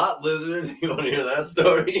parrots? up a lot lizard. You want to hear that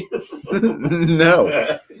story?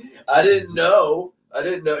 No. I didn't know.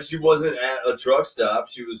 She wasn't at a truck stop.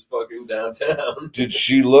 She was fucking downtown. Did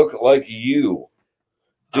she look like you?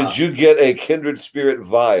 Did you get a kindred spirit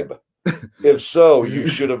vibe? If so, you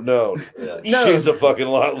should have known. Yeah. No. She's a fucking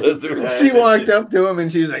lot lizard. She walked up to him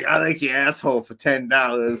and she's like, "I like your asshole for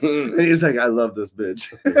 $10." And he's like, "I love this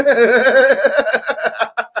bitch."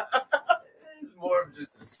 It's more of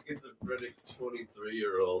just a schizophrenic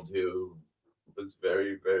 23-year-old who was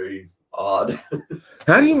very, very odd.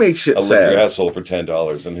 How do you make shit I lick your sad? asshole for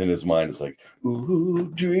 $10, and in his mind, it's like,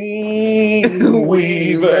 "Ooh, dream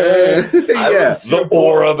weaver." Yeah. The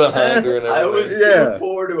aura behind her and I was everything. too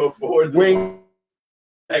poor to afford the Wing.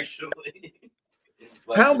 actually.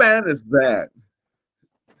 How bad is that?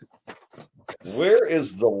 Where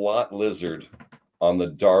is the lot lizard on the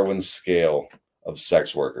Darwin scale of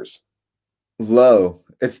sex workers? Low.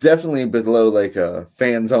 It's definitely below like a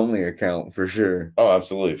fans only account for sure. Oh,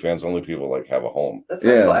 absolutely. Fans only people like have a home. That's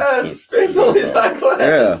Yeah. high class. Face only high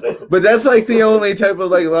class. Yeah. But that's like the only type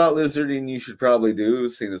of like lot lizarding you should probably do,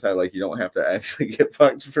 seeing as how like you don't have to actually get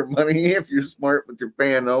fucked for money if you're smart with your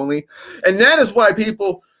fan only. And that is why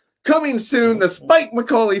people coming soon, the Spike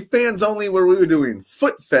Macaulay fans only, where we were doing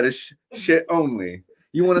foot fetish shit only.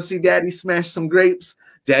 You want to see Daddy smash some grapes?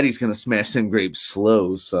 Daddy's gonna smash some grapes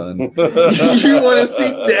slow, son. You want to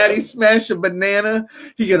see Daddy smash a banana?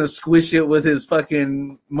 He gonna squish it with his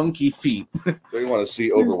fucking monkey feet. They want to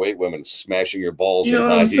see overweight women smashing your balls You know in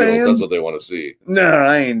what high I'm heels. saying? That's what they want to see. No,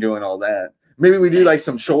 I ain't doing all that. Maybe we do like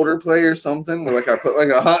some shoulder play or something. Where, like I put like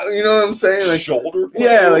a hot, you know what I'm saying? Like Shoulder?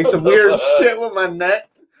 yeah, like some weird shit with my neck.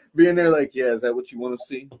 Being there, like, yeah, is that what you want to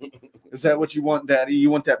see? Is that what you want, Daddy?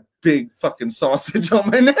 You want that big fucking sausage on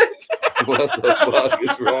my neck? What the fuck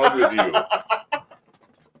is wrong with you?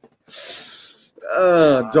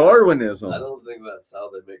 Darwinism. I don't think that's how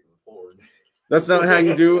they make the porn. That's not how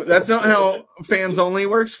you do. That's not how fans only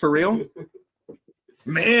works for real.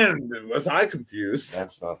 Man, was I confused?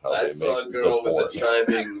 That's not how I they saw a make girl the with a porn.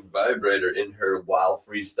 chiming vibrator in her while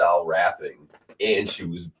freestyle rapping, and she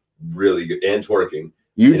was really good and twerking.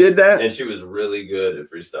 You did that? And she was really good at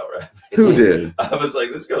freestyle rapping. Who did? I was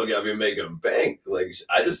like, this girl got me making bank. Like,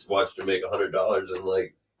 I just watched her make $100 in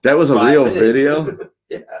like That was a 5 real minutes. video?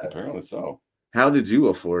 Yeah. Apparently so. How did you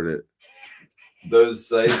afford it? Those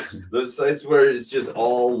sites where it's just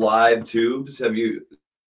all live tubes. Have you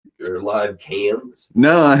or live cams?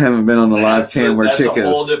 No, I haven't been on the live cam where that's chick a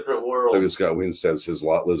whole is. different world. David Scott Wien says his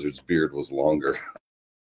lot lizard's beard was longer.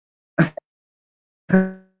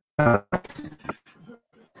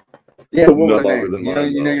 Yeah, what No was her longer name? than You know,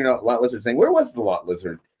 mine, though. you're not lot lizard thing. Where was the lot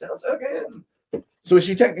lizard? Sounds okay. So is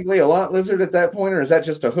she technically a lot lizard at that point, or is that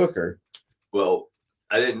just a hooker? Well,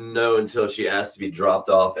 I didn't know until she asked to be dropped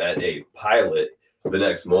off at a pilot the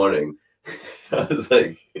next morning. I was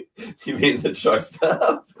like, "You mean the truck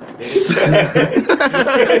stop?"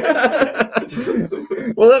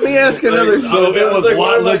 Well, let me ask another. So was- it I was was like, what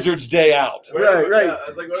lot am I- lizard's day out. Right, right. I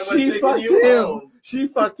was like, "What am I She taking fucked you him. home?" She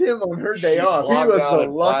fucked him on her day She off. He clocked was out the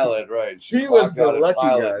at lucky. pilot, right? She He was clocked the out at lucky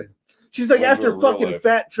pilot. guy. She's like, Went to after a real fucking life.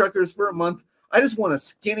 fat truckers for a month, I just want a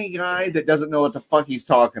skinny guy that doesn't know what the fuck he's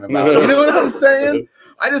talking about. You know what I'm saying?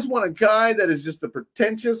 I just want a guy that is just a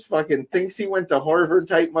pretentious fucking thinks he went to Harvard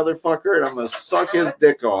type motherfucker, and I'm gonna suck his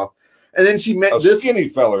dick off. And then she met A this skinny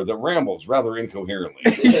feller that rambles rather incoherently.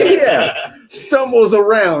 yeah, stumbles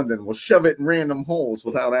around and will shove it in random holes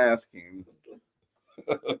without asking.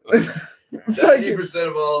 70%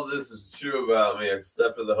 of all of this is true about me,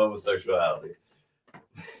 except for the homosexuality.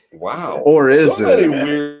 Wow. Or is so many it?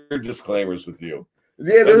 weird disclaimers with you.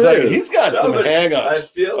 Yeah, It's there like, is. he's got some No, but I hang-ups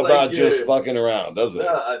feel like about just you're- fucking around, doesn't No, it?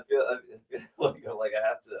 I feel like I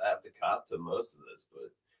have to cop to most of this, but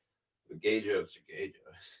the gay jokes are gay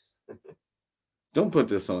jokes. Don't put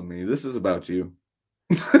this on me. This is about you.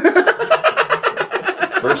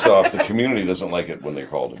 First off, the community doesn't like it when they're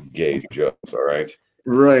called gay jokes, all right?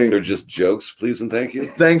 Right. They're just jokes, please and thank you.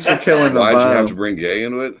 Thanks for killing the Why'd you have vibe. to bring gay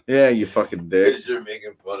into it? Yeah, you fucking dick. Because you're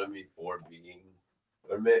making fun of me for being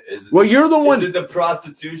Well, you're the one. Is it the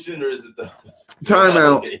prostitution or is it the Time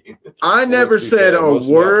out. I never let's be said fair, a most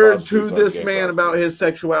male word to prostitutes aren't this gay man about prostitutes. his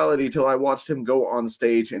sexuality till I watched him go on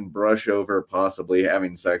stage and brush over possibly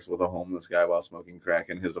having sex with a homeless guy while smoking crack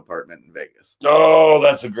in his apartment in Vegas. Oh,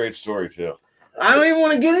 that's a great story too. I don't even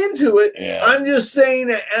want to get into it. Yeah. I'm just saying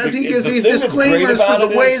that as he The gives these thing that's great disclaimers for about the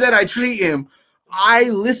it way is- that I treat him, I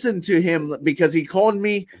listened to him because he called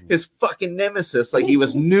me his fucking nemesis like he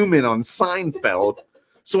was Newman on Seinfeld.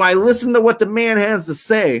 So I listened to what the man has to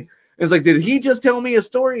say. It's like, did he just tell me a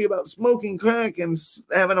story about smoking crack and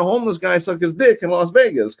having a homeless guy suck his dick in Las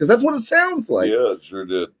Vegas? Because that's what it sounds like. Yeah, it sure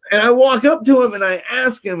did. And I walk up to him and I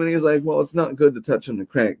ask him, and he's like, well, it's not good to touch on the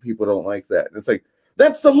crack. People don't like that. And it's like,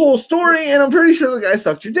 that's the whole story, and I'm pretty sure the guy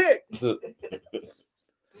sucked your dick.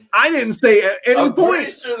 I didn't say at any I'm pretty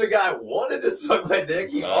point. sure the guy wanted to suck my dick.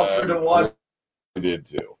 He offered to watch. I did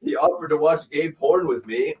too. He offered to watch gay porn with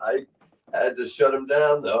me. I had to shut him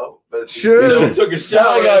down though. But he Sure. still took a shower.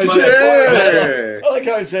 Yeah, in my sure. apartment. Yeah. I like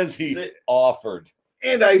how he says he offered.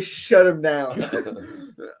 And I shut him down.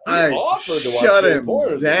 I offered to watch shut gay him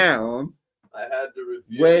porn with me. down. I had to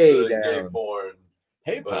refuse Way the gay down. porn.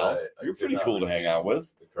 Hey, But pal, I you're could pretty not cool to hang out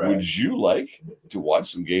with. the crack. Would you like to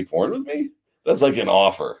watch some gay porn with me? That's like an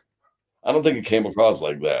offer. I don't think it came across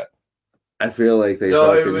like that. I feel like they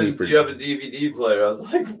No, it fucking was. Do you have a DVD player? I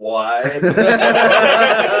was like, why? You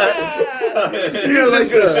know, like He's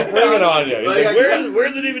gonna the, spring it on you. He's Like, like, I-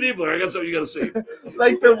 where's the DVD player? I got something you gotta see.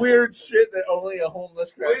 like the weird shit that only a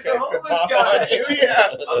homeless Well, he's a crackhead could homeless pop guy. on you. Yeah.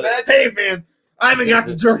 Imagine- Hey man, I haven't got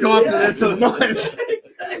to jerk off to this in months.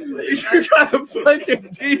 Exactly. You got a fucking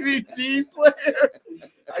DVD player.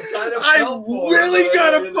 I kind of I fell for really it,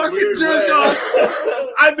 gotta in a fucking weird jerk way. off.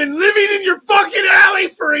 I've been living in your fucking alley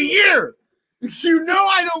for a year. You know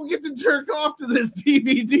I don't get to jerk off to this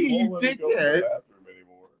DVD, you Won't let me go to the dickhead. bathroom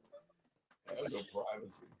anymore. I have no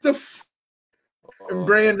privacy. The f- and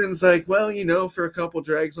Brandon's like, well, you know, for a couple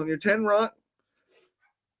drags on your 10 rock,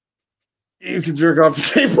 you can jerk off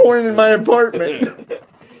to gay porn in my apartment.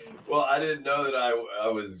 Well, I didn't know that I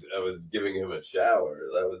was giving him a shower.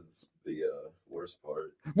 That was the worst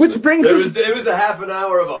part. Which brings us It was a half an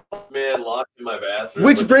hour of a man locked in my bathroom.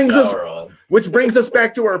 Which with brings the us- shower on. which brings us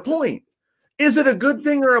back to our point. Is it a good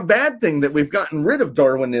thing or a bad thing that we've gotten rid of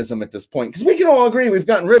Darwinism at this point? Because we can all agree we've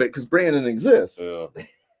gotten rid of it because Brandon exists. Yeah.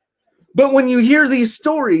 But when you hear these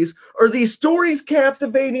stories, are these stories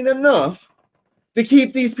captivating enough to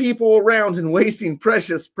keep these people around and wasting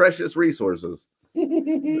precious, precious resources?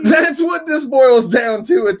 That's what this boils down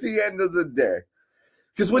to at the end of the day.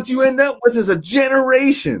 Because what you end up with is a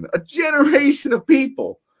generation of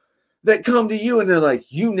people that come to you and they're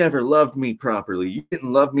like, you never loved me properly. You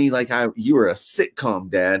didn't love me like you were a sitcom,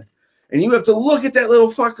 Dad. And you have to look at that little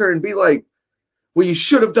fucker and be like, well, you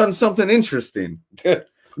should have done something interesting.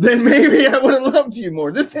 Then maybe I would have loved you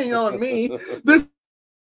more. This ain't on me. This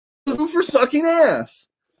is for sucking ass.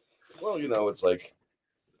 Well, you know, it's like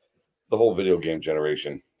the whole video game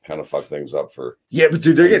generation kind of fucked things up for Yeah, but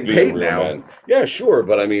dude, they're getting being paid real now. men. Yeah, sure,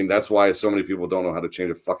 but I mean that's why so many people don't know how to change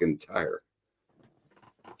a fucking tire.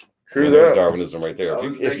 True There's that. Darwinism right there. I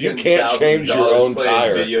was If you making can't change your $1,000 own playing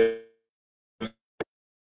tire, video-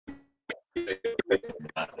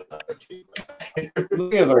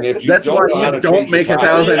 if you That's don't why know how you to don't change make your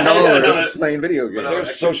tire- $1,000 playing video But games. I There's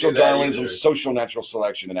couldn't social do that Darwinism, either. social natural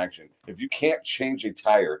selection in action. If you can't change a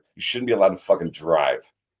tire, you shouldn't be allowed to fucking drive.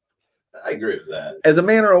 I agree with that. As a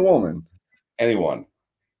man or a woman, Anyone.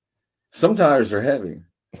 some tires are heavy.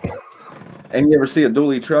 And you ever see a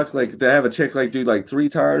dually truck? Like they have a chick like do like 3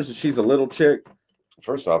 tires. And she's a little chick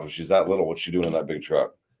First off, if she's that little, what's she doing in that big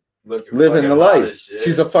truck? Looking living the fucking hot life. as shit.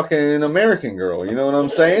 She's a fucking American girl. You know what I'm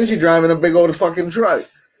saying? She driving a big old fucking truck.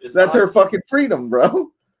 It's That's not- her fucking freedom,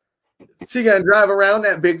 bro. She gonna drive around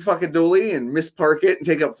that big fucking dually and mispark it and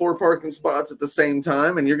take up 4 parking spots at the same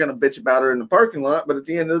time, and you're gonna bitch about her in the parking lot. But at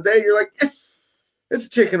the end of the day, you're like, it's a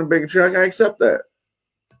chick in a big truck. I accept that.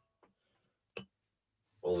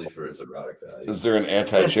 only for its erotic value. Is there an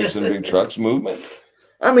anti-chicks in big trucks movement?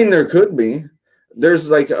 I mean, there could be. There's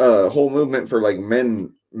like a whole movement for like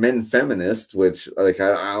men feminists, which like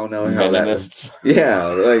I don't know how that. Meninists. Yeah,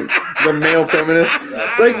 like the male feminist.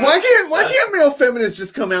 Like why can't male feminists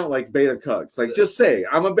just come out like beta cucks? Like just say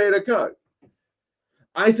I'm a beta cuck.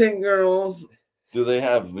 I think girls. Do they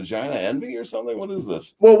have vagina envy or something? What is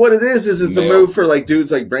this? Well, what it is it's a Male. move for like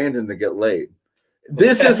dudes like Brandon to get laid.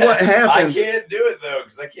 This is what happens. I can't do it though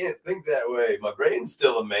because I can't think that way. My brain's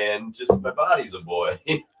still a man, just my body's a boy.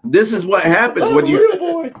 This is what happens when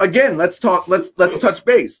you again. Let's touch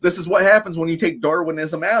base. This is what happens when you take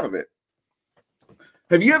Darwinism out of it.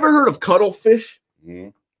 Have you ever heard of cuttlefish?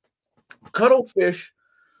 Mhm. Cuttlefish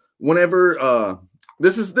whenever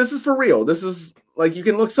this is for real. This is like, you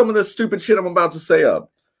can look some of this stupid shit I'm about to say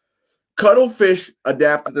up. Cuttlefish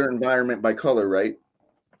adapt to their environment by color, right?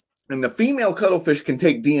 And the female cuttlefish can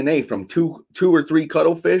take DNA from two or three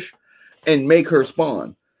cuttlefish and make her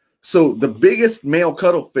spawn. So the biggest male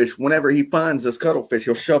cuttlefish, whenever he finds this cuttlefish,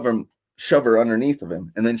 he'll shove her underneath of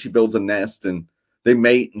him, and then she builds a nest and they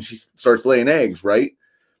mate and she starts laying eggs, right?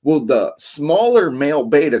 Well, the smaller male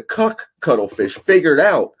beta cuck cuttlefish figured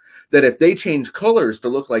out that if they change colors to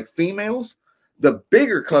look like females, the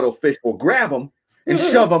bigger cuttlefish will grab them and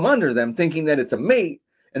shove them under them, thinking that it's a mate,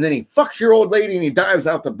 and then he fucks your old lady and he dives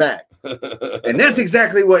out the back. And that's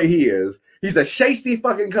exactly what he is. He's a shisty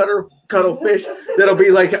fucking cuttlefish that'll be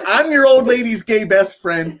like, I'm your old lady's gay best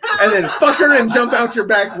friend, and then fuck her and jump out your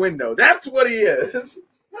back window. That's what he is.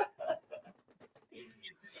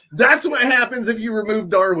 That's what happens if you remove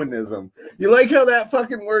Darwinism. You like how that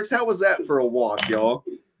fucking works? How was that for a walk, y'all?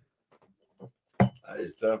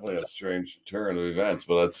 It's definitely a strange turn of events,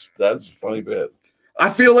 but that's a funny bit. I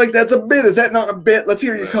feel like that's a bit. Is that not a bit? Let's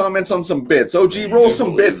hear your comments on some bits. OG, roll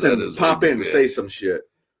some bits and pop in and say some shit.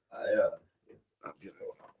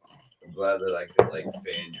 I'm glad that I can like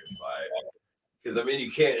fan your fire, because I mean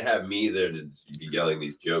you can't have me there to be yelling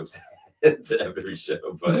these jokes to every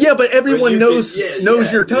show. But yeah, but everyone knows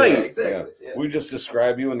your type. Yeah, exactly. Yeah. We just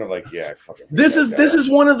describe you, and they're like, "Yeah, I fucking." This is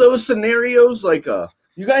one of those scenarios. Like,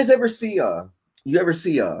 you guys ever see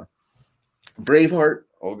Braveheart?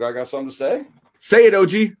 Old guy got something to say? Say it,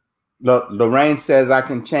 OG. Lorraine says I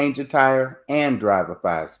can change a tire and drive a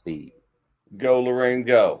 5-speed. Go, Lorraine,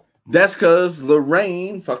 go. That's because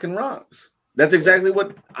Lorraine fucking rocks. That's exactly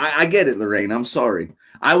what I get it, Lorraine. I'm sorry.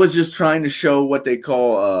 I was just trying to show what they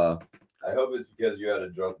call I hope it's because you had a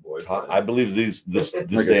drunk boyfriend. I believe this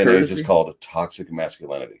Like day a and age courtesy? is called a toxic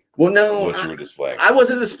masculinity. well, no, What you were displaying. I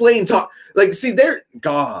wasn't displaying talk. Like, see,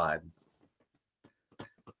 God,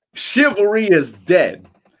 chivalry is dead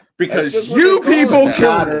because That's just what you they call people it.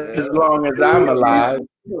 killed Not it. as long as I'm alive.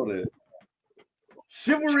 Killed it.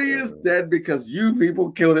 Chivalry is dead because you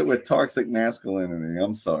people killed it with toxic masculinity.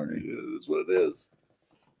 I'm sorry. That's what it is.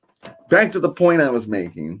 Back to the point I was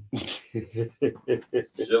making.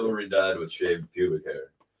 Chivalry died with shaved pubic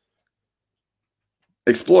hair.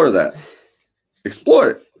 Explore that. Explore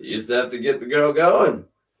it. You used to have to get the girl going.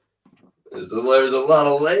 There's a lot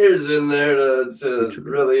of layers in there to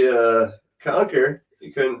really conquer.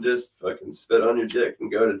 You couldn't just fucking spit on your dick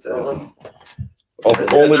and go to town.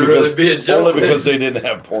 Only really be a because gentleman. they didn't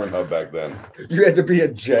have Pornhub back then. You had to be a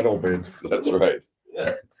gentleman. That's right.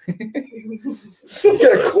 Yeah. You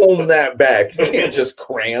gotta comb that back. You can't just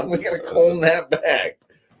cram. We gotta comb that back.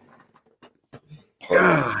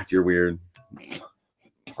 God, you're weird.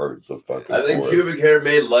 Part of the fucking. I think forest. pubic hair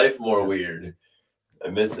made life more weird. I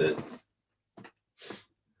miss it.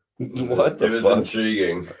 What It the was fuck?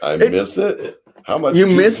 intriguing. I miss it. How much You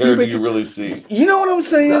miss hair do pubic- you really see? You know what I'm Not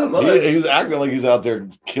saying? much. He's acting like he's out there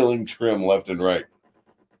killing trim left and right.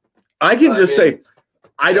 I can I just mean, say,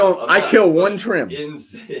 I don't. I'm I not- kill one trim. In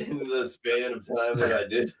the span of time that I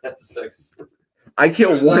did have sex, I kill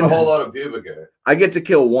there's not a whole one. lot of pubic hair. I get to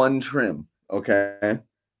kill one trim. Okay.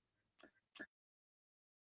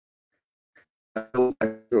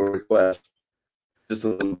 Request. Just a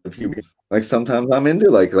little bit of pubic. Like sometimes I'm into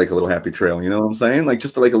like a little happy trail. You know what I'm saying? Like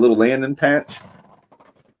just like a little landing patch.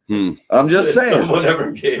 I'm just If saying. someone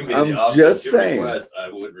ever gave me I'm the option just to saying. request, I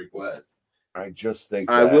would request. I just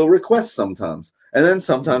think I that- will request sometimes, and then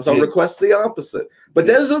sometimes I'll Did- request the opposite. But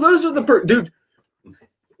those are the dude.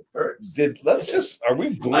 Let's just are we I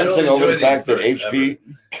glancing don't over the enjoy fact that these HP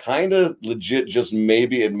kind of legit just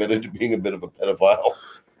maybe admitted to being a bit of a pedophile?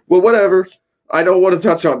 Well, whatever. I don't want to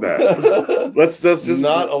touch on that. Let's just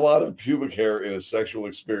Not a lot of pubic hair in a sexual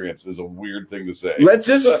experience is a weird thing to say. let's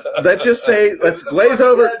just say let's glaze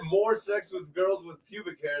over I've had more sex with girls with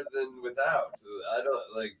pubic hair than without. So I don't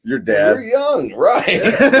like. your You're dad. young, right? Yeah,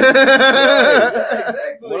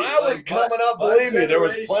 exactly. When I was Like, coming up, my believe me, there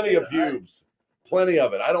was plenty of generation, pubes. Plenty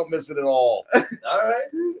of it. I don't miss it at all. All right.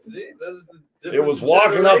 See, those are the It was different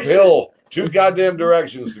walking generations. uphill 2 goddamn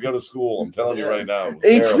directions to go to school. I'm telling you right now. It was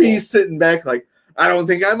terrible. HP's sitting back like, I don't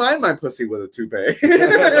think I mind my pussy with a toupee.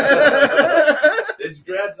 This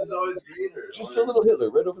grass is always greener. Just a little Hitler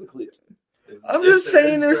right over the clear. I'm just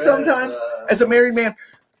saying there's sometimes, as a married man,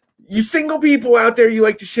 you single people out there, you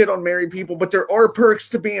like to shit on married people, but there are perks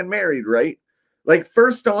to being married, right? Like,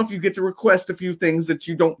 first off, you get to request a few things that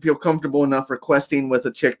you don't feel comfortable enough requesting with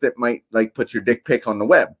a chick that might, like, put your dick pic on the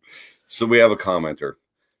web. So we have a commenter.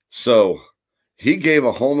 So he gave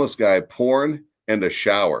a homeless guy porn and a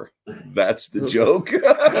shower. That's the joke.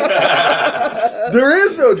 There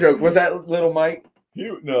is no joke. Was that little Mike?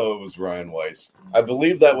 No, it was Ryan Weiss. I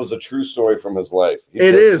believe that was a true story from his life.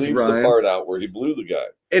 It is, leaves Ryan. the part out where he blew the guy.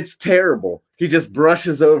 It's terrible. He just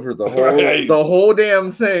brushes over the whole Right. the whole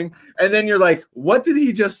damn thing, and then you're like, "What did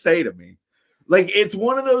he just say to me?" Like, it's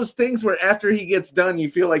one of those things where after he gets done, you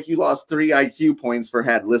feel like you lost 3 IQ points for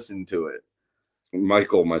had listened to it.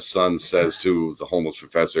 Michael, my son, says to the homeless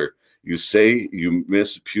professor, "You say you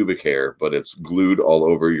miss pubic hair, but it's glued all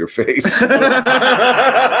over your face."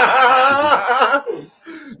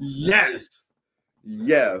 Yes.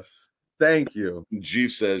 Yes. Thank you.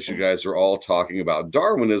 Jeef says you guys are all talking about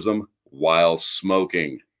Darwinism while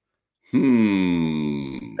smoking.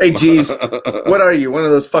 Hey, Jeeves, what are you? One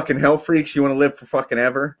of those fucking hell freaks? You want to live for fucking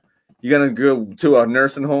ever? You gonna go to a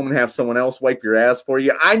nursing home and have someone else wipe your ass for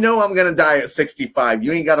you? I know I'm gonna die at 65.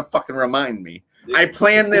 You ain't gotta fucking remind me. I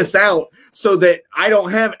planned this out so that I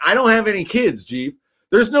don't have any kids, Jeef.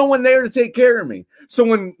 There's no one there to take care of me. So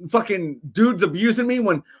when fucking dude's abusing me,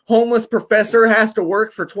 when homeless professor has to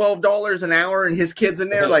work for $12 an hour and his kid's in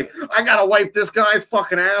there like, I gotta wipe this guy's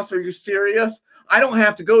fucking ass. Are you serious? I don't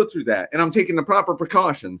have to go through that. And I'm taking the proper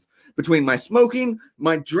precautions between my smoking,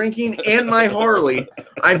 my drinking, and my Harley.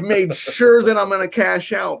 I've made sure that I'm going to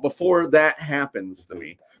cash out before that happens to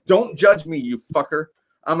me. Don't judge me, you fucker.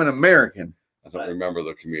 I'm an American. I don't remember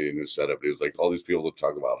the comedian who said it, but he was like, all these people that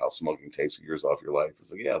talk about how smoking takes years off your life.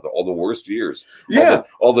 It's like, yeah, all the worst years. Yeah.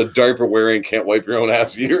 All the diaper wearing, can't wipe your own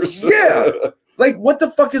ass years. Yeah. Like, what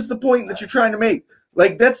the fuck is the point that you're trying to make?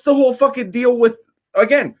 Like, that's the whole fucking deal with,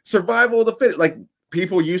 again, survival of the fittest. Like,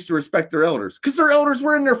 people used to respect their elders because their elders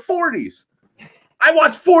were in their 40s. I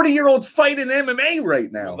watch 40-year-olds fight in MMA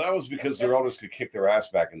right now. Well, that was because their elders could kick their ass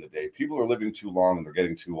back in the day. People are living too long and they're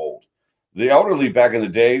getting too old. The elderly back in the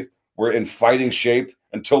day were in fighting shape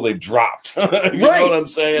until they dropped. You know what I'm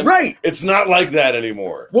saying? Right. It's not like that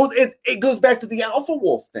anymore. Well, it goes back to the alpha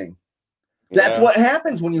wolf thing. That's what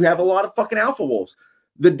happens when you have a lot of fucking alpha wolves.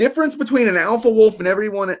 The difference between an alpha wolf and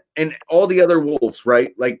everyone and all the other wolves,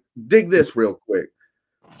 right? Like, dig this real quick.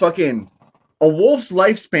 Fucking a wolf's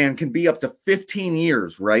lifespan can be up to 15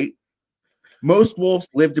 years, right? Most wolves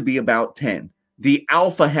live to be about 10. The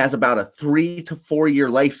alpha has about a 3 to 4 year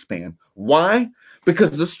lifespan. Why?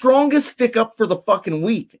 Because the strongest stick up for the fucking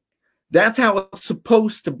weak. That's how it's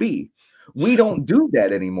supposed to be. We don't do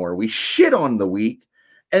that anymore. We shit on the weak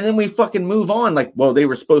and then we fucking move on like, well, they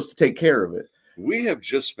were supposed to take care of it. We have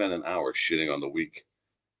just spent an hour shitting on the weak.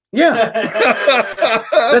 Yeah.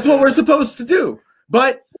 That's what we're supposed to do.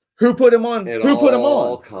 But who put him on? Who put him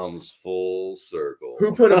all on? comes full circle.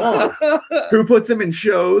 Who put him on? Who puts him in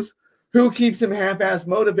shows? Who keeps him half-ass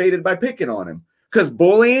motivated by picking on him? Because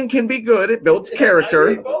bullying can be good. It builds character.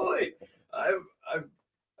 I need bully. I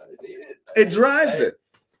need it. It drives it.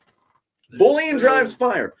 Bullying drives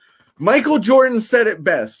fire. Michael Jordan said it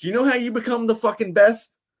best. You know how you become the fucking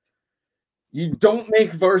best? You don't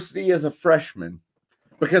make varsity as a freshman.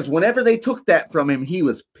 Because whenever they took that from him, he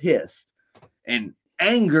was pissed. And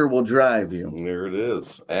anger will drive you. There it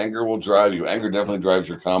is. Anger will drive you. Anger definitely drives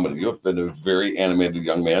your comedy. You have been a very animated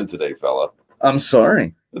young man today, fella. I'm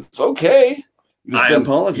sorry. It's okay. I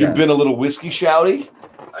apologize. You've been a little whiskey shouty,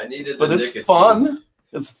 I needed the but it's nicotine. fun.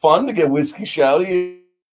 It's fun to get whiskey shouty.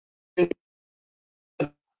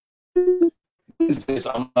 These days,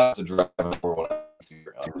 I'm not to drive over when I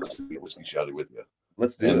get whiskey shouty with you.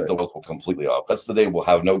 Let's do And it. the host will completely off. That's the day we'll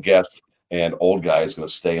have no guests, and old guy is going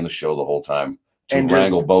to stay in the show the whole time to And just-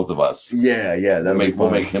 wrangle both of us. Yeah, that'll be We'll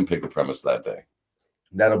fun. make him pick the premise that day.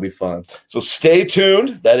 That'll be fun. So stay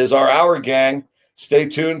tuned. That is our hour, gang. Stay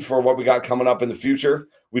tuned for what we got coming up in the future.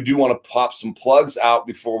 We do want to pop some plugs out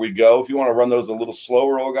before we go. If you want to run those a little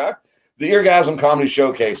slower, old guy. The Eargasm Comedy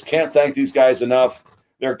Showcase. Can't thank these guys enough.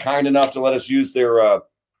 They're kind enough to let us use their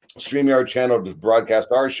StreamYard channel to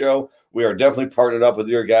broadcast our show. We are definitely partnered up with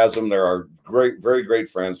Eargasm. They're our very great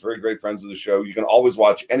friends of the show. You can always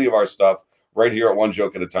watch any of our stuff right here at One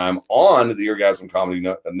Joke at a Time on the Eargasm Comedy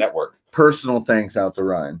Network. Personal thanks out to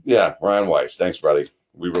Ryan. Yeah, Ryan Weiss. Thanks, buddy.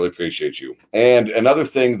 We really appreciate you. And another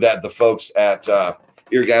thing that the folks at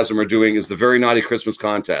Eargasm are doing is the Very Naughty Christmas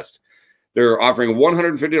Contest. They're offering a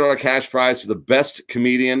 $150 cash prize to the best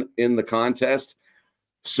comedian in the contest.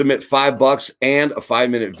 Submit $5 and a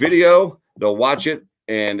 5-minute video. They'll watch it.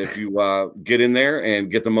 And if you get in there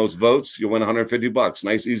and get the most votes, you'll win $150.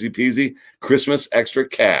 Nice, easy peasy. Christmas extra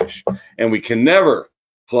cash. And we can never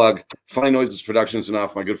plug Funny Noises Productions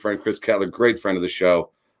enough. My good friend Chris Kettler, great friend of the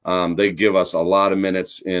show. They give us a lot of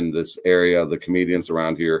minutes in this area. The comedians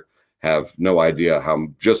around here have no idea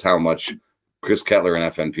how much Chris Kettler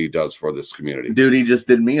and FNP does for this community. Dude, he just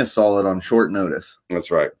did me a solid on short notice.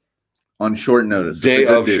 That's right. on short notice. It's a Day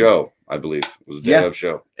good of dude. show, I believe. It was a day Yeah. of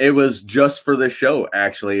show. It was just for the show,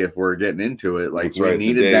 actually, if we're getting into it. Like, That's we right.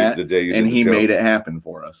 needed The day you and did the he show. made it happen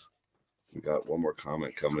for us. We got one more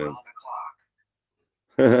comment coming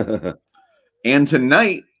in. And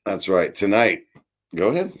tonight, That's right. Tonight. Go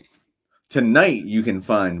ahead. tonight you can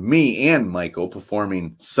find me and Michael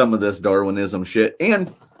performing some of this Darwinism shit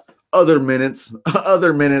and other minutes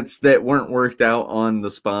that weren't worked out on the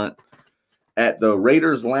spot at the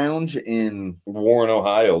Raiders Lounge in Warren,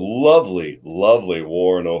 Ohio. Lovely, lovely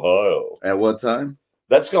Warren, Ohio. at what time?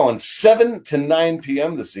 That's going 7 to 9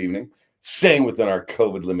 p.m. this evening. Staying within our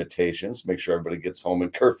COVID limitations. Make sure everybody gets home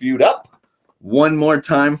and curfewed up. One more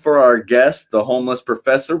time for our guest, the homeless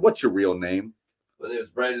professor. What's your real name? My name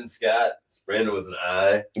is Brandon Scott. It's Brandon with an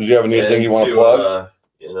I. Did you have anything And you want to plug?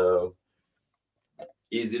 You know,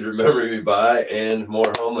 easy to remember me by, and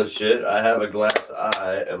more homeless shit. I have a glass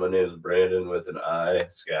eye, and my name is Brandon with an I,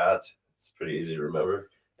 Scott. It's pretty easy to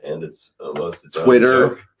remember, and it's almost its own Twitter,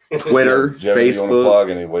 joke. Twitter, Do you have anything you want to Facebook. plug?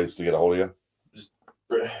 Any ways to get a hold of you?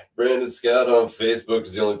 Brandon Scott on Facebook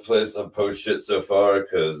is the only place I post shit so far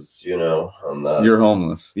because, you know, I'm not. You're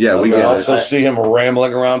homeless. Yeah, I'm we You get can it. also see him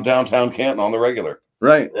rambling around downtown Canton on the regular.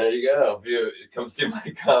 Right. There you go. If you come see my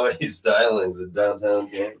comedy stylings in downtown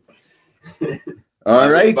Canton. All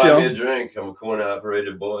right, Buy me a y'all. drink. I'm a corn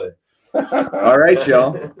operated boy. All right,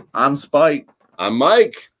 y'all. I'm Spike, I'm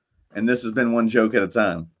Mike. and this has been One Joke at a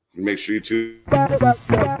Time. Make sure you tune.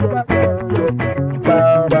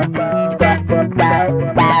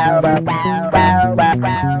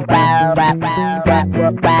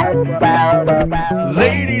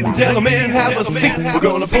 Ladies and gentlemen, have a seat. We're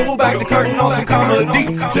gonna pull back the curtain on some comedy.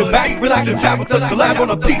 Sit back, relax, and chat with us. Collab on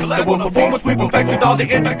a piece that will perform as we perfected all the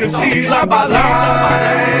intricacies line by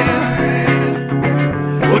line.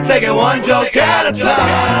 We'll take it one joke at a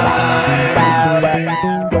time.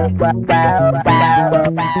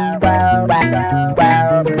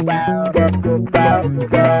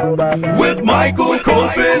 With Michael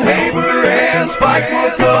Copenhaver and Spike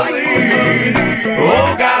McCulley.